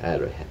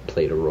had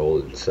played a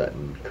role in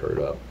setting Kurt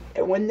up.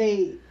 And when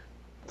they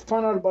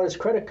found out about his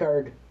credit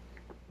card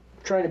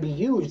trying to be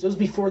used, it was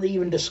before they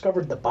even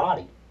discovered the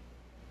body.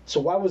 So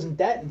why wasn't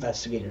that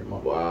investigated more?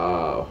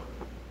 Wow.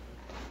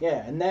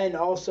 Yeah, and then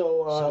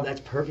also... so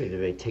that's perfect. If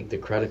they take the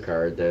credit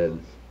card,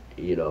 then,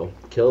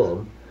 kill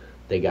him.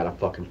 They got a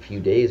fucking few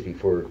days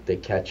before they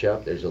catch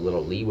up. There's a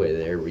little leeway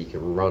there where you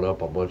can run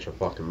up a bunch of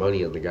fucking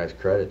money on the guy's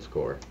credit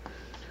score.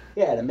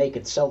 Yeah, to make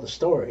it sell the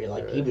story.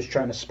 Like, right. He was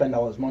trying to spend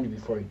all his money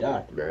before he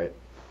died. Right.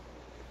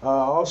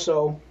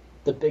 Also,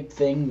 the big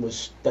thing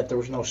was that there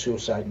was no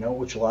suicide note,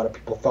 which a lot of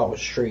people thought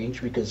was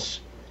strange because,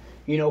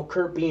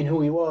 Kurt being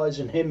who he was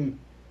and him...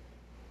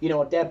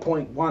 at that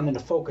point, wanting to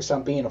focus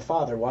on being a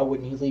father, why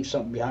wouldn't he leave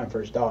something behind for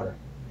his daughter?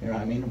 You know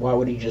what I mean? Why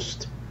would he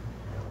just...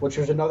 Which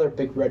was another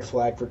big red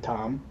flag for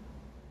Tom.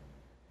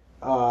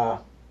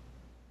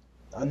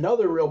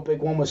 Another real big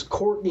one was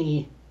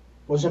Courtney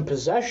was in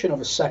possession of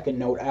a second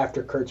note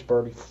after Kurt's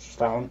body was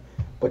found,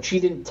 but she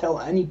didn't tell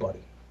anybody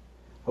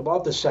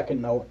about the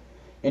second note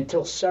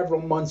until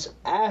several months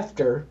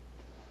after,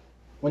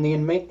 when the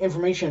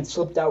information had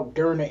slipped out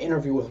during an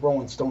interview with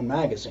Rolling Stone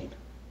magazine.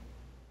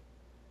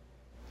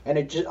 And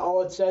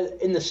all it says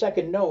in the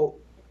second note,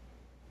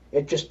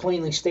 it just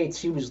plainly states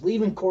he was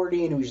leaving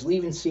Courtney and he was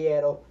leaving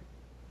Seattle,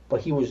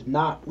 but he was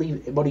not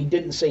leaving. But he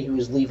didn't say he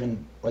was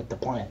leaving like the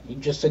plant. He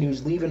just said he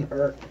was leaving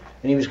her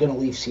and he was going to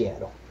leave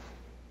Seattle.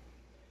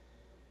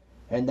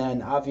 And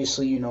then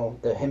obviously,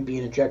 him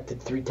being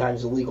ejected 3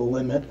 times the legal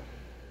limit.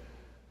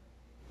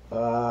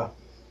 And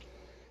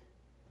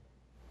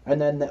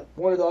then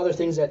one of the other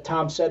things that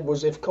Tom said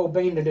was if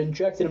Cobain had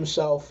injected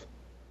himself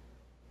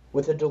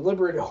with a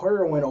deliberate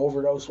heroin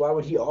overdose, why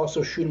would he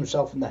also shoot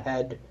himself in the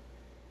head,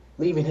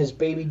 leaving his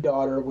baby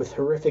daughter with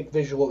horrific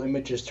visual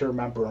images to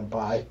remember him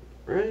by?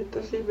 Right?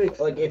 Doesn't even make sense.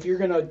 Like, if you're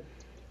going to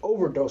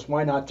overdose,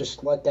 why not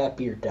just let that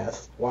be your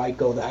death? Why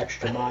go the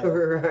extra mile?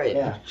 Right.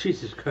 Yeah.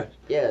 Jesus Christ.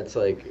 Yeah, it's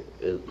like,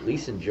 at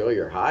least enjoy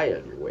your high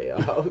on your way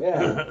out.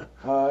 Yeah.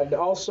 And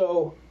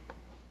also,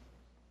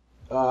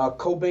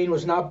 Cobain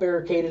was not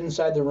barricaded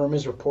inside the room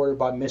as reported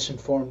by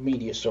misinformed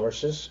media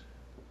sources.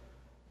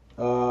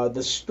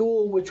 The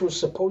stool, which was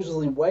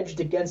supposedly wedged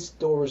against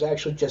the door, was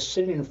actually just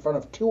sitting in front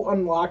of 2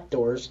 unlocked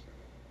doors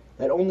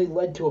that only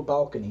led to a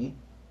balcony.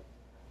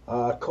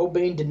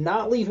 Cobain did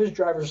not leave his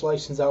driver's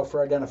license out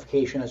for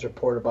identification as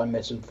reported by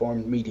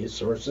misinformed media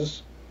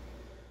sources.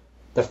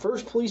 The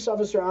first police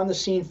officer on the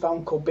scene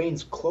found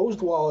Cobain's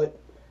closed wallet,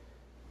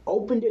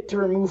 opened it to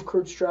remove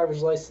Kurt's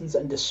driver's license,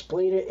 and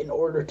displayed it in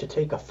order to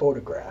take a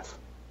photograph.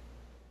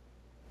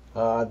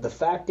 The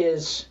fact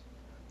is,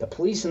 the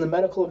police and the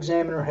medical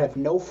examiner have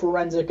no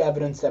forensic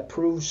evidence that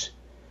proves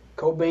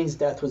Cobain's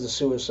death was a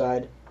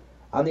suicide.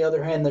 On the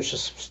other hand, there's a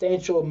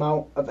substantial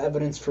amount of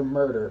evidence for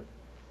murder.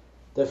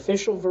 The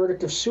official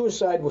verdict of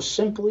suicide was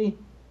simply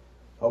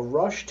a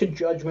rush to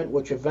judgment,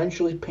 which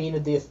eventually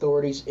painted the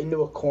authorities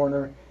into a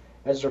corner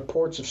as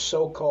reports of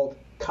so-called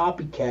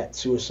copycat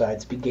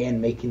suicides began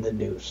making the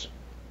news.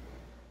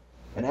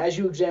 And as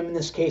you examine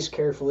this case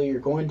carefully, you're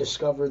going to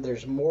discover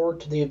there's more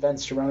to the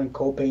events surrounding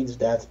Cobain's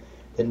death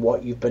than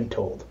what you've been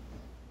told.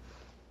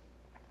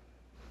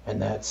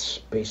 And that's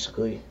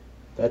basically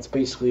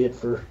it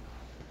for,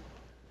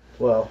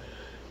 well,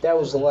 that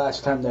was the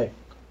last time that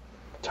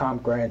Tom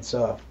Grant's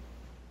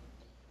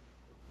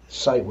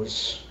site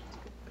was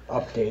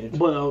updated.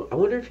 But I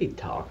wonder if he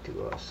talked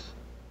to us.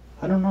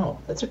 I don't know.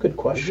 That's a good We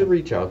should question.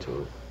 reach out to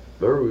him.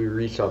 Remember we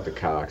reached out to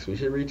Cox. We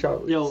should reach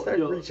out. Reaching out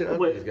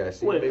to these guys.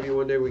 See, maybe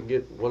one day we can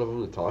get one of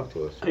them to talk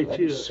to us. hey, That'd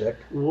be Tia, sick.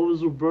 what was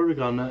the verdict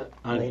on that?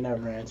 They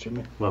never answered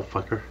me.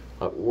 Motherfucker.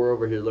 We're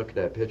over here looking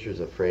at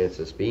pictures of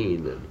Frances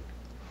Bean, and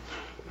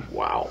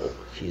wow,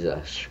 she's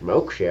a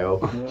smoke show.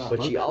 Yeah.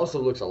 But she also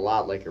looks a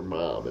lot like her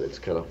mom, and it's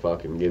kind of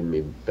fucking giving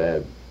me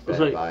bad It's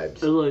like, vibes.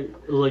 it's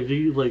like, do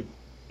you like,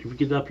 if you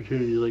get the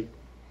opportunity, like,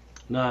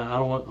 nah, I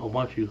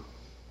want you.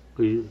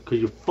 Cause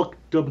you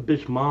fucked up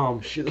bitch mom.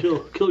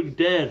 Kill your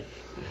dad.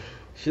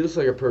 She looks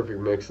like a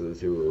perfect mix of the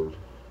two of them.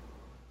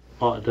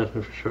 Oh,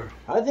 definitely for sure.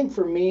 I think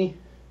for me,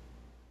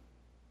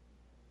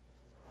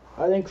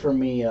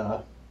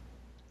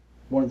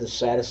 one of the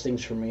saddest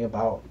things for me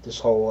about this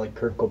whole like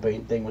Kurt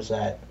Cobain thing was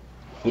that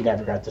he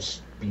never got to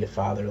be a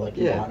father like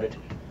he wanted.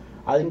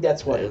 I think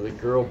that's what. And the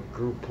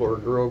poor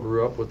girl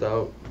grew up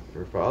without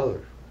her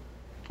father.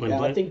 Yeah,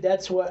 I think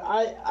that's what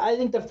I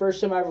think the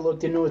first time I ever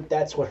looked into it,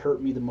 that's what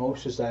hurt me the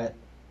most, is that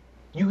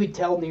you could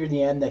tell near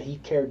the end that he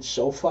cared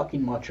so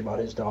fucking much about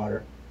his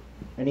daughter,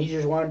 and he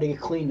just wanted to get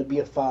clean to be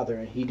a father,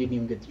 and he didn't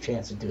even get the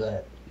chance to do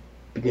that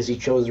because he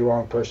chose the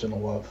wrong person to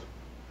love.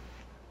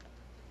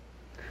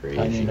 Crazy,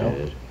 And, you know,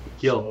 man.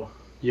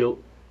 Yo,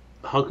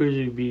 how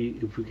crazy would it be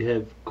if we could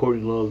have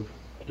Courtney Love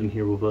in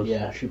here with us?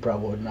 Yeah, she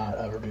probably would not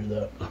ever do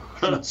that.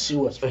 She'd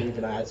sue us for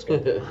even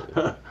asking.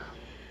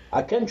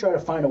 I can try to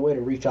find a way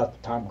to reach out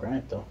to Tom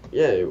Grant, though.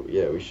 Yeah,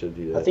 we should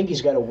do that. I think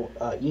he's got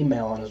an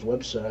email on his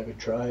website. I could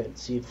try it and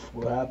see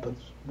what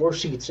happens.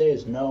 Worst he could say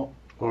is no.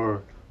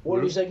 Or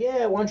Or he's like,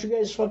 yeah, why don't you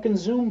guys fucking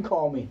Zoom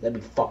call me?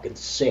 That'd be fucking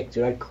sick,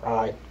 dude. I'd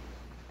cry.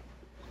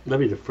 that'd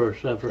be the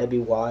first ever. That'd be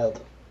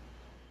wild.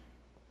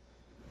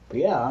 But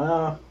yeah,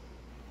 I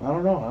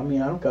don't know. I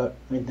mean, I don't got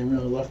anything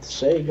really left to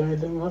say. You got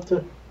anything left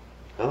to...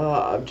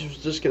 I'm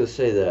just gonna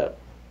say that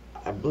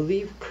I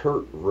believe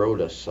Kurt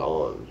wrote a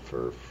song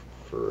for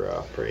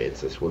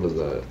Frances. One of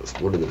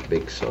the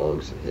big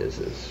songs of his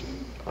is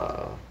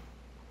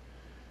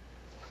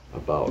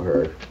about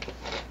her.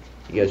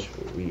 You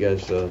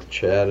guys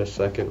chat a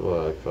second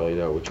while I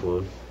find out which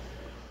one.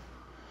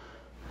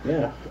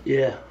 Yeah.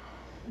 Yeah.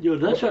 Yo,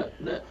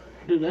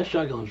 that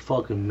shotgun's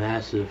fucking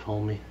massive,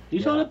 homie.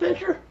 You saw that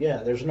picture? Yeah,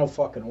 there's no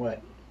fucking way.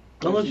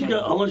 Unless you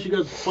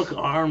got fucking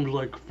arms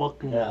like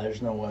fucking. Yeah,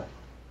 there's no way.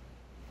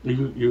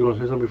 You're gonna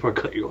say something before I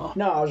cut you off?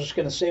 No, I was just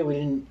gonna say we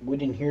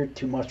didn't hear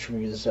too much from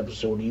you this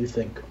episode. What do you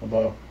think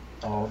about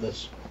all of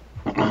this?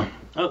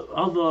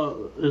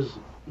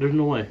 There's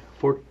no way.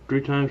 4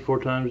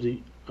 times the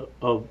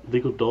of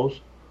legal dose.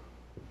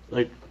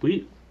 like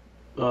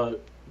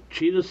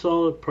Cheetah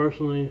saw it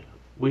personally.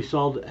 We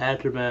saw the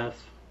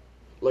aftermath.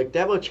 Like,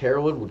 that much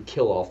heroin would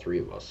kill all three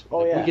of us. Oh,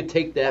 Like, yeah. We could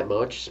take that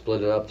much,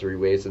 split it up 3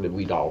 ways, and then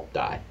we'd all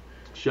die.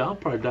 Shit, I'll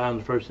probably die in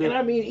the first hit. And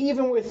I mean,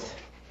 even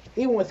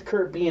with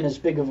Kurt being as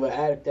big of an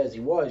addict as he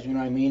was, you know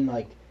what I mean?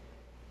 Like,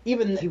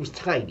 even He was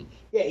tiny.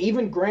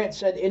 even Grant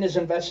said in his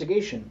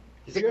investigation,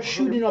 He's like just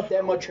shooting up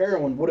that much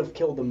heroin would have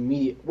killed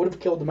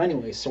him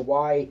anyway. So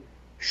why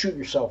shoot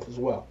yourself as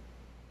well?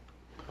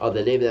 Oh,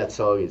 the name of that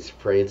song is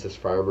Frances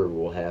Farmer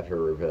Will Have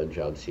Her Revenge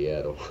on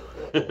Seattle.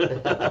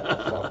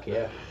 Fuck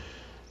yeah.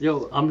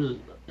 Yo, I'm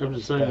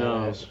just saying,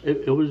 Badass.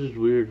 it was just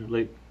weird.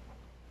 Like,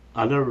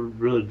 I never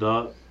really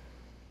thought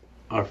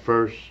our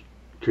first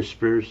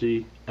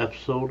conspiracy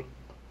episode.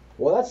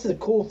 Well, that's the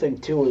cool thing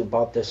too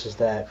about this is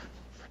that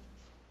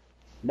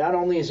not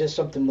only is this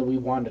something that we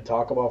wanted to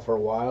talk about for a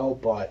while,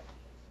 but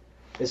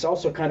this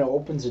also kind of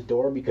opens the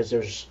door because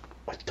there's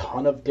a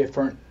ton of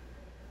different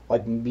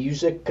like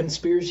music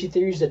conspiracy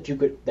theories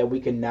that we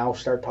can now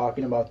start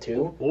talking about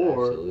too.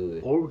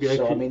 Absolutely. Or we could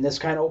So I actually, mean, this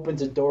kind of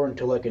opens the door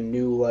into like a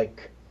new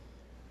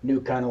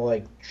kind of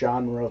like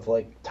genre of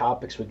like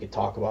topics we could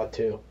talk about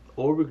too.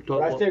 or we could talk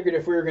But I about, figured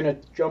if we were gonna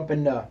jump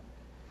into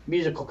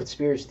musical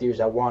conspiracy theories,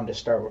 I wanted to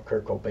start with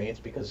Kurt Cobain's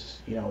because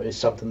it's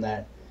something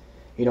that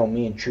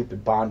me and Troop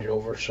had bonded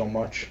over so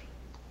much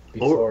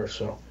before.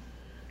 So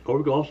or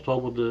we could also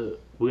talk about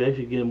we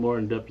actually get more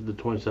in depth with the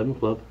 27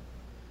 Club.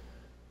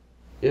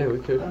 Yeah, we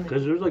could.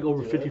 Because there's like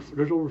over 50,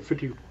 there's over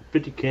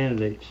 50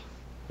 candidates.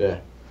 Yeah.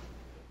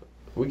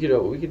 We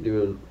could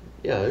do it.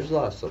 Yeah, there's a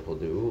lot of stuff we'll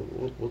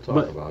do. We'll talk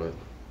But- about it.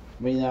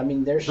 I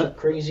mean, there's some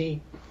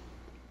crazy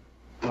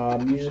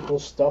musical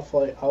stuff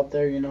like out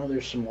there.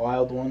 There's some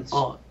wild ones.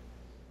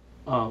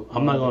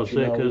 I'm not gonna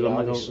say because I'm not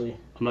obviously.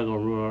 gonna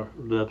ruin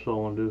the episode I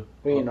want to do.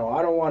 But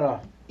I don't want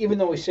to. Even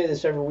though we say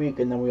this every week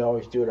and then we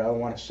always do it, I don't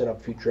want to set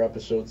up future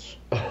episodes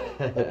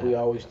like we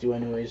always do,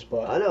 anyways.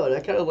 But I know, and I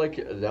kind of like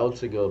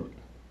announcing them.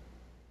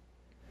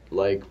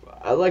 Like,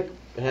 I like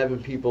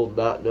having people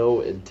not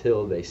know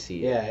until they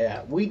see it.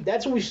 yeah.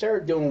 That's what we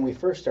started doing when we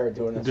first started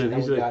doing this. Dude, And then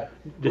he's we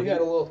like-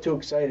 got a little too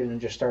excited and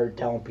just started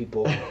telling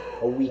people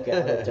a week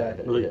ahead of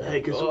time. Like, Yeah.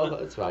 hey, guess Oh, what?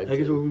 that's fine. I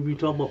guess too. we'll be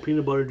talking about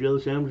peanut butter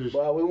jelly sandwiches.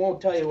 Well, we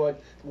won't tell you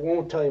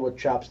what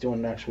Chop's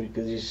doing next week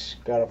because he's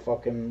got a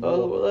fucking.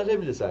 Oh, well, let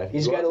him decide.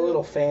 He's You got a want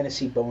little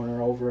fantasy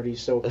boner over it.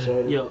 He's so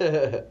excited. Yo,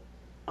 to?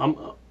 I'm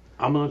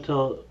gonna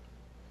tell.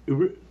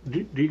 Do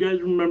you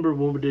guys remember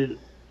when we did?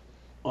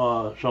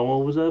 Sean,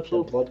 what was that The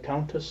episode? Blood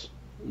Countess.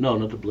 No,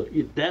 not the blood.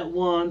 Yeah, that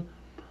one.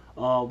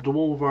 The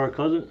one with our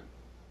cousin.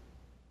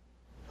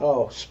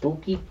 Oh,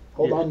 spooky.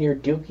 Hold Yeah. on, your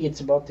dookie. It's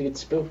about to get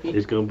spooky.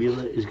 It's gonna be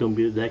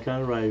that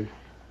kind of ride.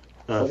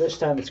 So this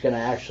time it's gonna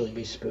actually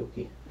be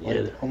spooky.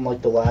 Yeah.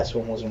 Unlike the last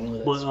one wasn't really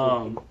that But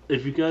spooky.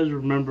 if you guys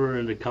remember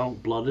in the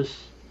Count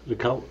Bloodus, the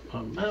Count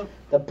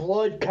The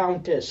Blood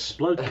Countess.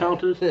 Blood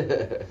Countess.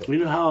 You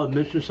know how I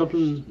mentioned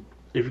something?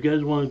 If you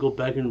guys want to go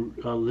back and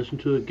listen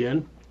to it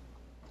again,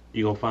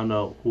 you're gonna find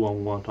out who I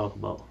want to talk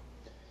about.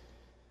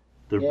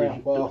 Yeah,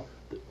 well,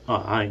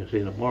 I ain't gonna say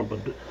no more, but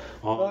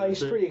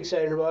he's pretty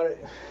excited about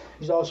it.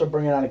 He's also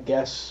bringing on a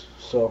guest,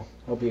 so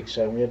I'll be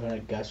excited. We haven't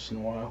had guests in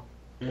a while.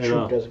 And,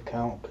 Troop doesn't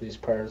count because he's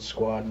part of the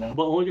squad now.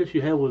 but only guest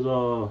you had was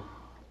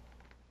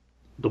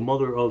the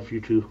mother of you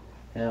two.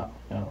 Yeah,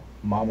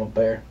 Mama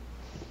Bear.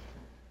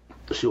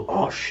 So,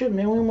 Oh shit,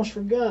 man, we almost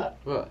forgot.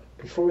 What?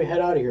 Before we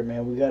head out of here,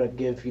 man, we gotta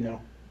give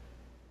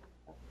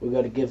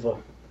a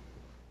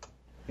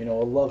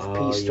love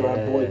Oh, piece to our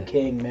boy yeah.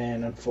 King,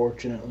 man.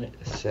 Unfortunately,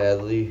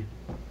 Sadly,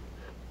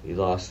 we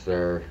lost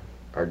our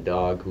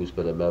dog, who's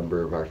been a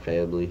member of our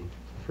family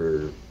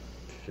for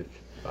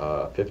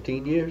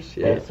 15 years.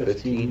 Yeah,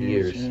 15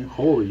 years. yeah.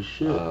 holy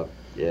shit!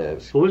 Yeah, it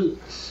was It was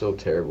so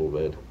terrible,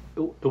 man.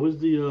 it was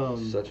the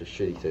Such a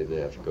shitty thing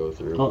they have to go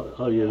through.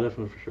 oh yeah,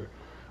 definitely for sure.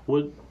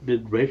 What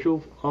did Rachel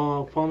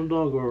found the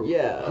dog or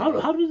Yeah.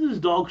 How did this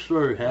dog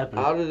story happen?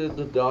 How did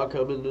the dog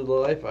come into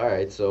life? All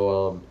right,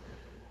 so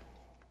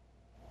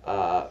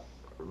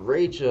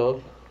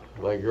Rachel,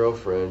 my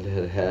girlfriend,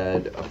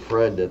 had a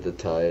friend at the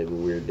time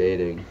when we were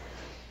dating.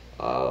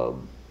 The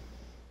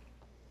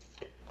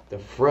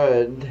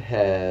friend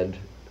had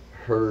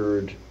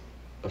heard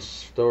a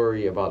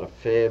story about a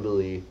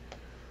family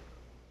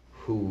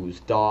whose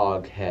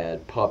dog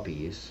had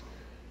puppies,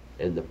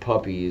 and the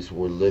puppies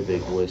were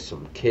living with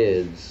some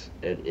kids,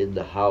 and in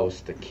the house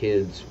the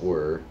kids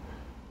were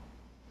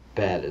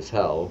bad as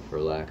hell,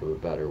 for lack of a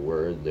better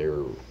word. They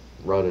were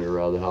running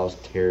around the house,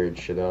 tearing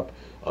shit up,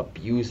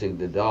 abusing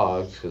the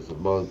dogs because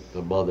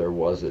the mother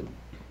wasn't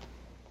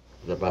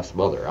the best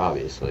mother,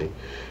 obviously.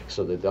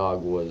 So the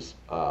dog was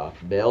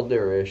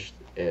malnourished,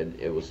 and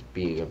it was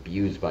being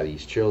abused by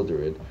these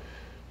children.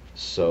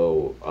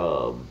 So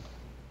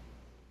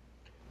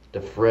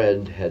the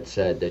friend had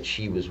said that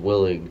she was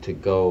willing to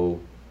go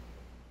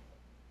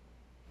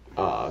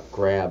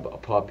grab a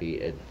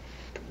puppy and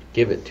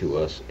give it to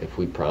us if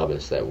we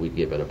promised that we'd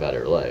give it a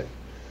better life.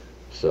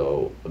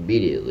 So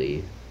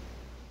immediately,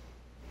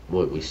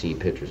 when we see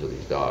pictures of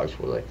these dogs,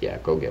 we're like, yeah,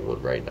 go get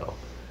one right now.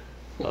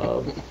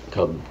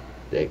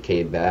 They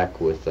came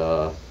back with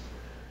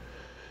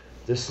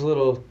this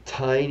little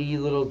tiny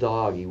little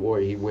dog. He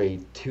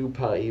weighed 2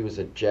 pounds. He was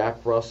a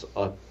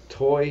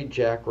toy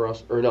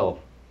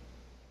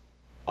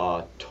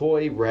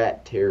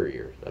rat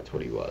terrier. That's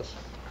what he was.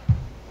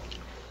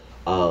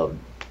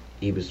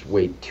 He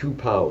weighed 2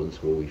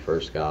 pounds when we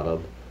first got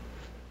him.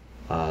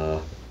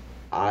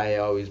 I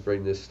always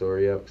bring this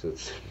story up because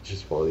it's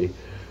just funny.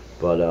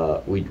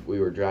 But we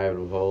were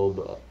driving him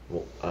home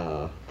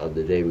on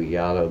the day we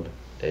got him,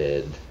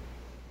 and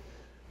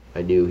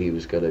I knew he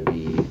was going to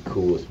be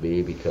cool with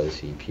me because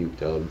he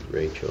puked on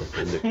Rachel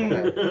in the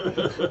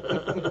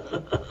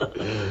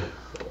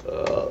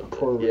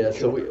car. Yeah,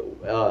 so we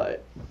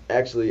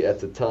actually at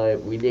the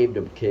time we named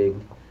him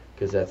King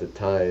because at the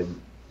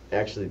time,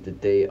 actually the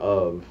day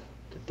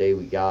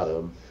we got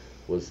him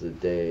was the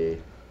day,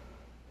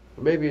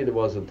 maybe it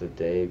wasn't the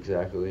day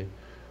exactly,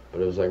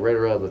 but it was like right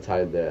around the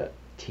time that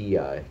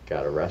T.I.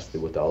 got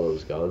arrested with all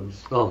those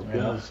guns. Oh,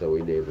 yeah. So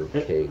we named him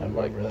King,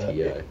 like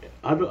T.I.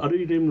 I know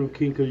you named him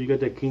King because you got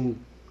that King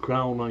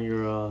crown on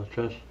your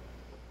chest.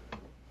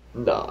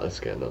 No, that's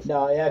got nothing.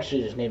 No, I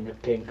actually just named him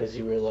King because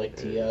he really liked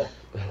T.I.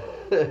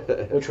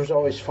 Which was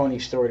always a funny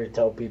story to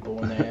tell people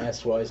when they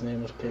asked why his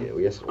name was King. Yeah,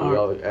 we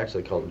all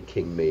actually called him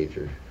King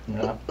Major.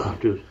 Yeah.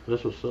 Dude,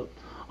 that's what's up.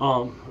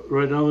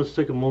 Right now, let's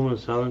take a moment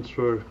of silence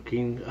for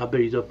King. I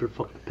bet he's up there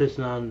fucking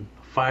pissing on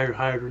fire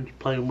hydrants,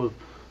 playing with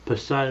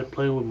Poseidon,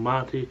 playing with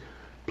Monty,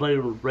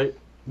 playing with Ray.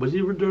 Was he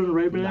during the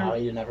Raven? No,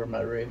 you never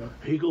met Raven.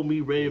 He gonna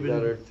meet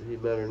Raven. He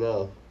met her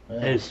now. Yeah.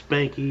 And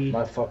Spanky.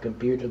 My fucking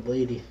bearded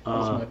lady.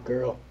 That's my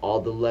girl.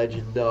 All the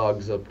legend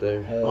dogs up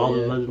there. Hell All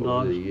yeah. the legend Over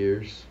dogs. the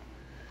years.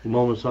 A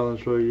moment of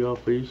silence for y'all,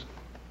 please.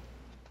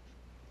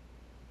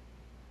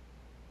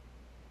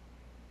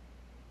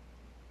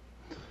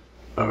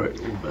 Alright,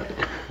 we're back.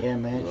 Yeah,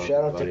 man. Love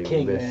Shout out buddy, to we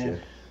King, miss man. you.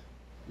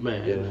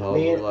 Man, Getting hell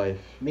Me of a and- life.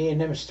 Me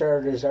and him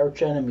started as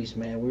arch enemies,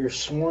 man. We were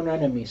sworn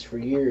enemies for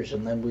years,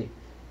 and then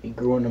he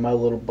grew into my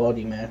little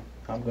buddy, man.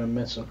 I'm gonna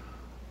miss him.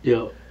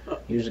 yo,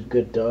 He was a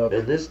good dog.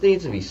 And this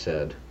needs to be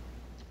said.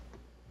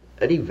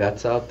 Any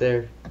vets out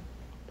there?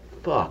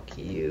 Fuck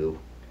you.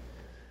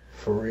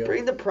 For real.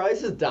 Bring the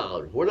prices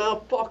down. We're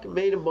not fucking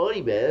made of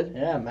money, man.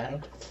 Yeah, man.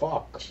 What the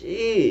fuck?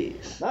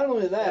 Jeez. Not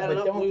only that, Bad but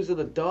enough don't. losing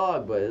a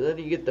dog, but then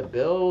you get the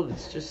bill.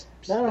 It's just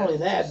Not only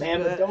that, just man,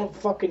 but bad. don't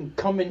fucking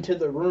come into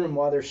the room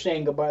while they're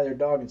saying goodbye to their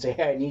dog and say,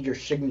 "Hey, I need your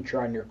signature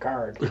on your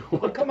card."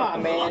 Like, come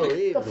on, man. What the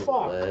Unbelievable,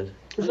 fuck? man.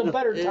 There's a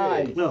better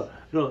time. no,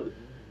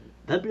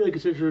 that'd be like a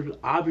situation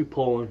I'd be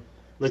pulling.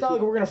 It's not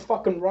like we're gonna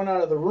fucking run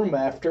out of the room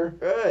after.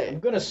 I'm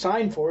Right. gonna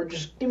sign for it.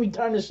 Just give me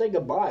time to say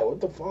goodbye.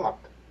 What the fuck?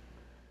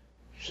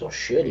 So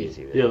shitty.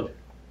 Crazy, man.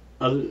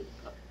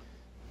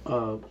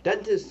 yeah.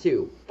 Dentist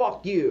too.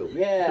 Fuck you.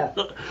 Yeah.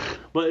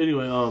 But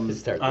anyway, Just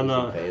start on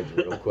losing pants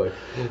real quick.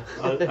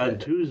 on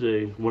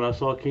Tuesday when I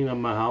saw King at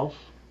my house,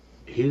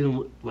 he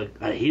didn't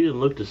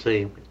look the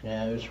same.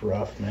 Yeah, it was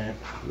rough, man.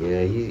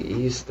 Yeah,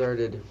 he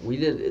started. We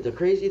didn't. The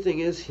crazy thing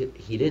is,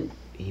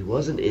 he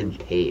wasn't in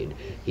pain.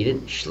 He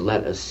didn't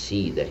let us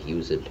see that he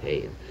was in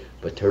pain.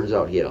 But turns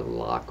out he had a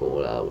lot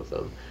going on with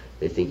him.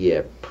 They think he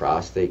had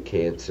prostate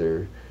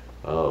cancer.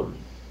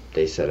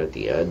 They said at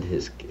the end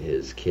his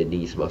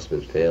kidneys must have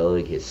been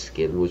failing. His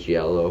skin was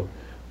yellow,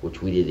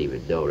 which we didn't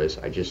even notice.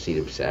 I just seen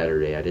him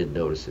Saturday. I didn't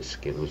notice his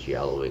skin was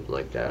yellowing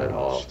like that at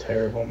all. It's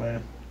terrible,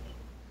 man.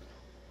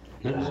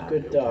 He was a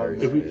good it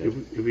dog. hurts. If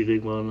Man. we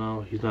think about it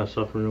now, he's not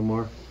suffering no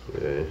more.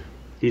 Yeah,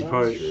 He's That's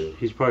probably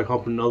true.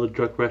 humping other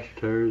drug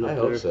restaurants up I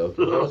there. hope so.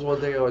 That was one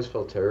thing I always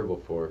felt terrible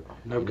for.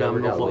 Never He got never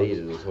no got fun. laid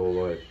in his whole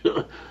life.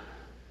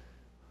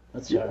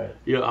 That's alright.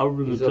 Yeah, I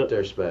remember He's up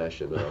there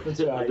smashing though. That's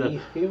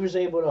alright. He was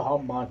able to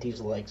hump Monty's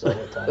legs all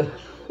the time.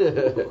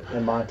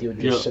 And Monty would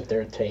just Yeah. sit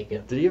there and take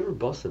it. Did he ever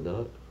bust a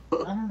nut? I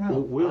don't know.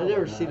 Will- I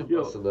never seen him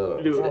Yo, bust a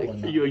nut. Dude, Probably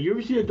not. you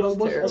ever see a dog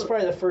bust? That's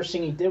probably the first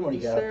thing he did when he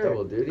He's got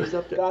terrible, up there. dude. He's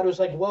up there. God was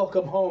like,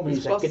 "Welcome home," and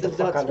He's he's like, "Get the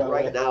busting fuck nuts out of the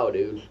way." right now,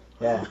 dude.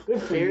 Yeah,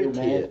 good for you, Guarantee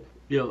man. it.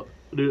 Yo,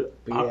 dude.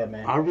 But yeah,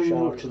 man. I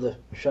remember.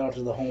 Shout out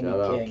to the homie Shout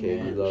out, King, King.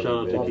 We man. love Shout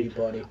out you, to Love man. you,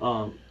 buddy.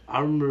 I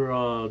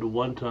remember the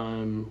one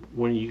time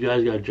when you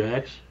guys got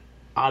Jax.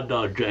 I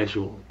thought Jax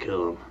was gonna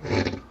kill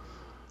him.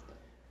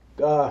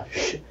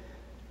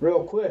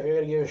 Real quick, I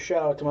gotta give a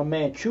shout out to my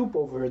man Choop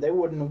over here. They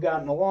wouldn't have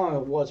gotten along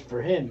if it wasn't for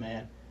him,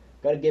 man.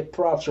 Gotta give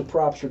props where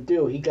props are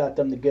due. He got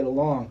them to get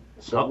along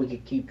so How- we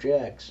could keep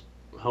Jax.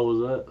 How was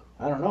that?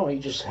 I don't know. He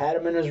just had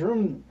him in his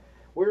room.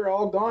 We were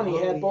all gone. He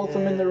Oh, had both of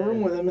them in the yeah.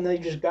 room with him, and they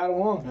just got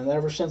along. And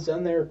ever since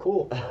then, they were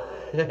cool.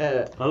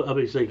 I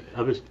be sick.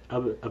 I I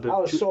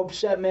was so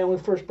upset, man, when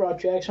we first brought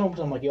Jax home.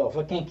 Because I'm like, yo, if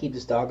I can't keep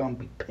this dog, I'm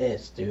gonna be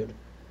pissed, dude.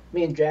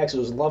 Me and Jax, it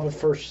was love at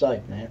first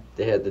sight, man.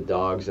 They had the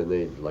dogs and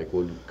they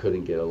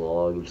couldn't get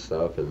along and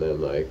stuff, and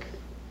then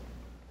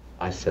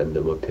I send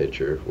them a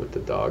picture with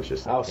the dogs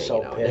just I was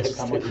so hanging out pissed. next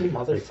I'm to like, you me.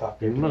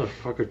 motherfucker. You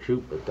motherfucker,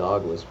 Troop. The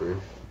dog whisperer.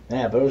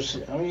 Yeah, but it was.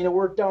 I mean, it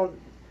worked out.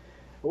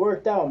 It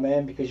worked out,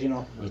 man, because you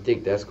know. You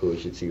think that's cool? You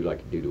should see what I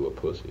can do to a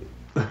pussy.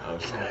 I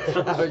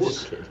was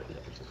just kidding.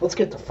 Let's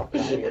get the fuck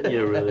out of here. Yeah,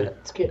 really.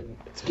 It's getting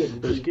It's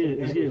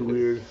getting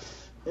weird.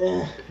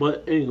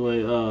 But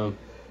anyway,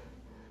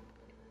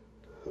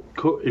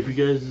 if you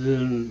guys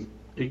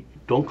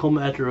don't come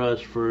after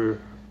us for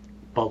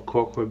about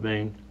Kurt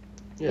Cobain.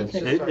 Yeah,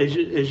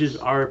 It's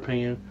just our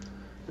opinion.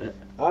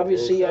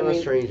 Obviously, it's not I mean,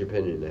 a strange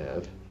opinion to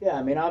have. yeah,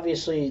 I mean,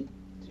 obviously,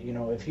 you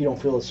know, if you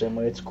don't feel the same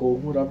way, it's cool,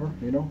 whatever.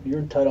 You know, you're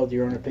entitled to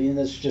your own opinion.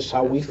 That's just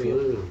how we feel.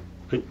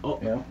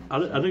 Absolutely. Yeah.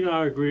 I think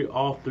I agree.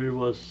 All three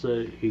of us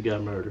say he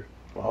got murdered.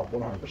 Well, I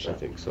 100%.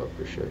 think so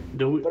for sure.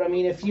 But I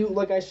mean, if you,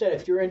 like I said,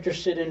 if you're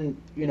interested in,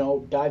 you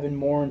know, diving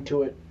more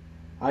into it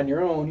on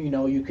your own, you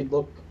know, you could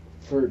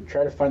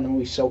try to find the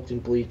movie Soaked in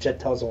Bleach. That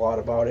tells a lot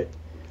about it.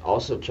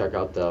 Also, check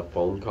out the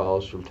phone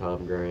calls from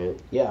Tom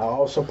Grant. Yeah, I'll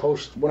also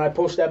post, when I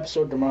post the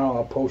episode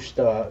tomorrow,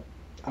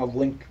 I'll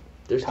link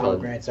There's Tom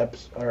Grant's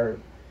website,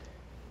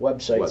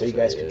 so you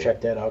guys can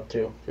check that out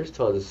too. There's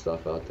tons of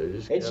stuff out there.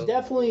 It's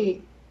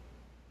definitely,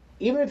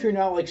 even if you're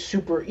not like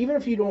even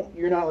if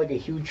you're not like a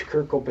huge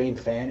Kurt Cobain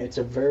fan, it's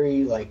a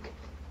very like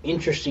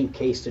interesting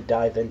case to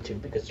dive into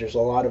because there's a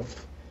lot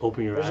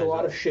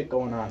of shit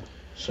going on.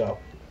 So,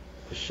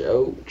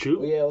 show.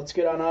 well, yeah, let's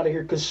get on out of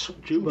here because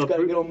Choop's got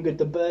to get home and get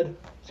to bed.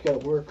 He's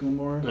got to work in the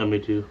morning. Me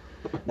too.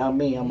 Not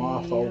me, I'm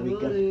off all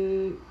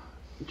weekend.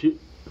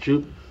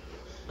 Choop,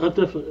 that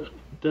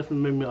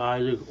definitely made my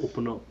eyes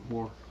open up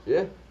more.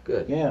 Yeah,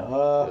 good.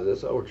 Yeah,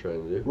 that's all we're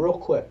trying to do. real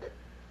quick.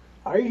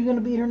 Are you going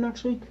to be here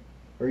next week?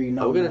 Or are you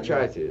not? I'm going to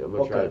try to. I'm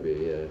going to try to be,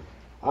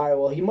 yeah. Alright,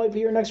 well, he might be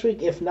here next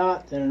week. If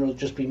not, then it'll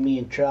just be me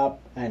and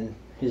Chop and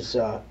his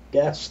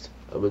guest.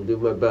 I'm going to do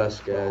my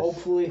best, guys.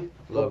 Hopefully,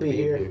 he'll Love be being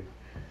here.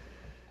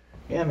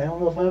 Yeah, man, I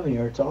love having you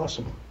here. It's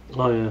awesome.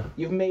 Oh yeah.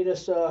 You've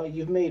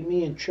made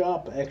me and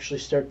Chop actually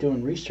start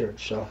doing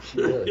research, so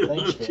Good.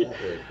 thanks for that.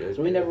 Good,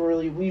 So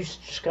we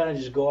used to just kind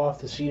of go off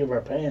the seat of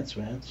our pants,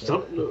 man. So.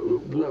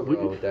 Nothing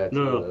wrong with that,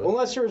 No. too, though.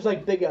 Unless there was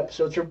like big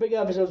episodes. For big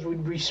episodes, we'd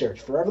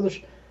research. For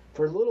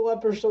little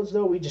episodes,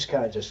 though, we just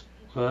kind of just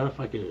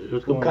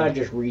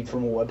just read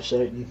from a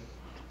website and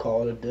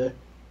call it a day.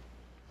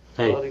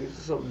 Hey, I think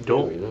it's something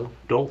new, you know?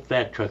 don't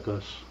fact check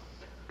us.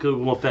 Cause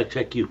we won't fact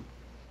check you.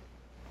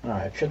 All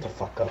right, shut the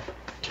fuck up.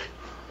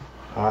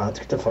 Let's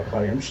get the fuck out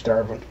of here. I'm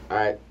starving. All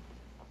right.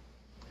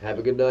 Have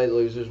a good night,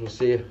 losers. We'll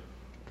see you.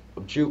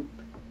 I'm Choop.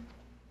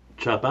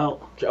 Chop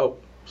out.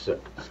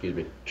 Excuse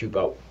me. Choop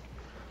out.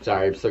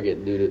 Sorry, I'm still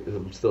new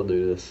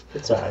to this.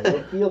 It's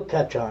alright. You'll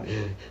catch on.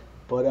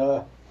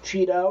 But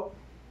cheat out.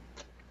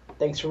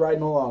 Thanks for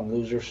riding along,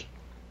 losers.